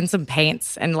go lay in some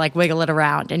paints and like wiggle it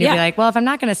around, and you'd be Yeah. like, "Well, if I'm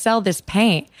not going to sell this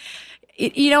paint,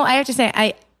 I have to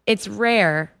say, it's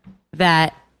rare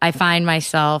that I find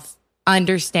myself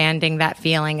understanding that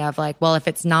feeling of like, well, if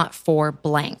it's not for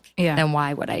blank, then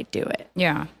why would I do it?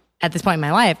 Yeah. At this point in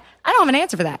my life, I don't have an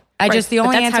answer for that. The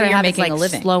only answer I have is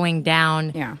like slowing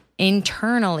down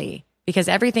internally, because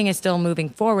everything is still moving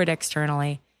forward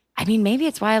externally. I mean, maybe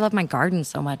it's why I love my garden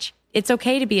so much. It's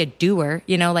okay to be a doer,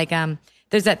 you know, like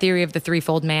there's that theory of the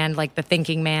threefold man, like the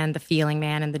thinking man, the feeling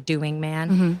man, and the doing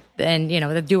man. And, you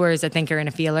know, the doer is a thinker and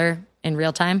a feeler in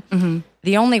real time.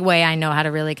 The only way I know how to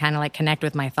really kind of like connect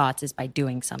with my thoughts is by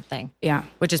doing something. Yeah.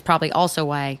 Which is probably also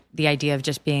why the idea of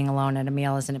just being alone at a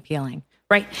meal isn't appealing.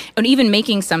 Right. And even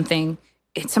making something,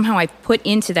 somehow I put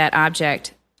into that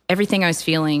object everything I was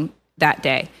feeling that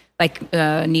day. Like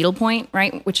needlepoint,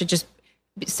 right? Which had just,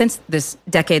 since this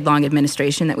decade-long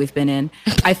administration that we've been in,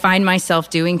 I find myself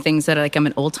doing things that are like I'm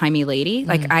an old-timey lady.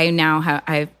 Like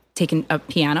I've taken a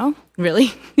piano.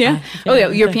 Really? Yeah. Oh, yeah.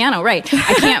 Your piano. Right.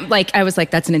 I can't I was like,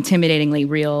 that's an intimidatingly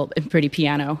real and pretty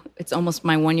piano. It's almost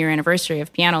my 1-year anniversary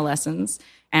of piano lessons.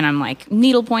 And I'm like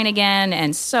needlepoint again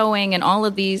and sewing and all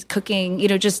of these cooking, you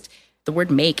know, just the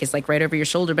word make is like right over your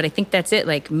shoulder. But I think that's it.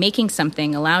 Like making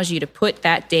something allows you to put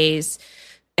that day's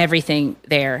everything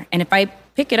there. And if I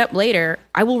pick it up later,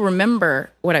 I will remember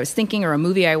what I was thinking or a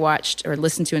movie I watched or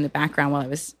listened to in the background while I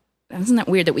was, isn't that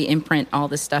weird that we imprint all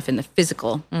this stuff in the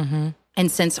physical?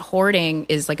 And since hoarding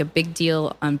is like a big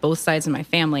deal on both sides of my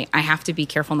family, I have to be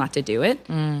careful not to do it.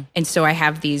 And so I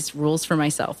have these rules for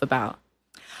myself about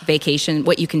vacation,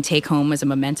 what you can take home as a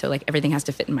memento, like everything has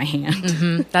to fit in my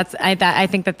hand. I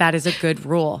think that is a good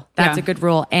rule. That's a good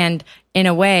rule. And in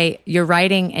a way, your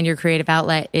writing and your creative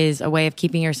outlet is a way of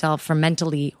keeping yourself from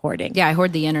mentally hoarding. Yeah, I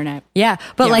hoard the internet. Yeah,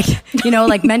 but like, you know,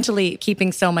 like mentally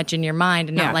keeping so much in your mind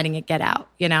and not letting it get out,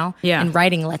 you know? Yeah. And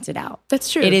writing lets it out. That's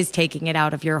true. It is taking it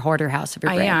out of your hoarder house of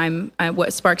your brain. I'm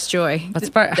what sparks joy.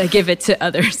 I give it to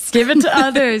others. Give it to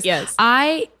others. Yes.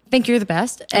 I think you're the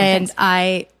best. And thanks.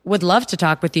 I would love to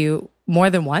talk with you more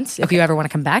than once if you ever want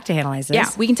to come back to Analyze This. Yeah,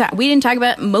 we can talk. We didn't talk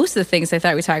about most of the things I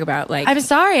thought we'd talk about. Like, I'm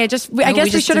sorry. I guess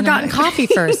we should have gotten coffee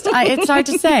first. It's hard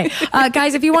to say.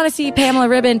 Guys, if you want to see Pamela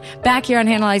Ribon back here on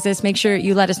Analyze This, make sure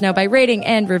you let us know by rating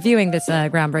and reviewing this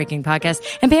groundbreaking podcast.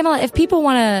 And Pamela, if people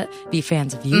want to be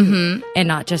fans of you and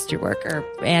not just your work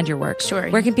and your work, sure.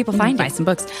 Where can people find you? Buy some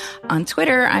books. On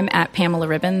Twitter, I'm at Pamela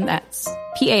Ribon. That's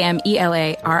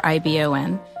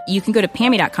PAMELARIBON. You can go to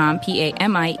PAMIE.com,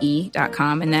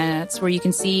 PAMIE.com, and that's where you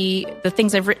can see the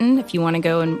things I've written. If you want to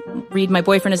go and read My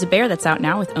Boyfriend is a Bear, that's out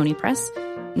now with Oni Press.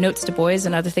 Notes to Boys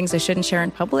and Other Things I Shouldn't Share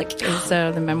in Public is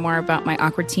the memoir about my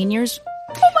awkward teen years.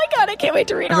 Oh my God, I can't wait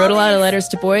to read I wrote a lot of letters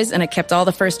to boys, and I kept all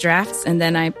the first drafts, and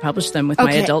then I published them with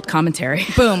my adult commentary.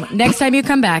 Boom. Next time you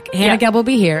come back, Hannah Gebb will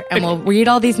be here, and we'll read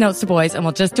all these notes to boys, and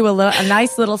we'll just do a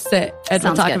nice little sit, and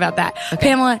we'll talk about that. Okay.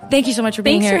 Pamela, thank you so much for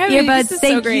being here. Thanks for having me. Earbuds,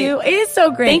 thank you. It is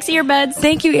so great. Thanks, Earbuds.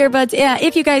 Thank you, Earbuds. Yeah,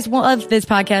 if you guys love this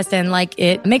podcast and like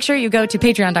it, make sure you go to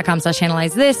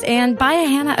patreon.com/analyze-this and buy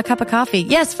Hannah a cup of coffee.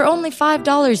 Yes, for only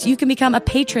 $5, you can become a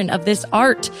patron of this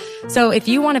art. So if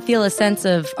you want to feel a sense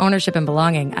of ownership and belonging,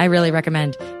 I really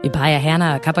recommend you buy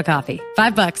Hannah a cup of coffee.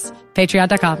 $5,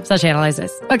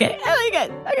 patreon.com/analyze-this. Okay, I like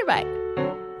it. Okay, bye.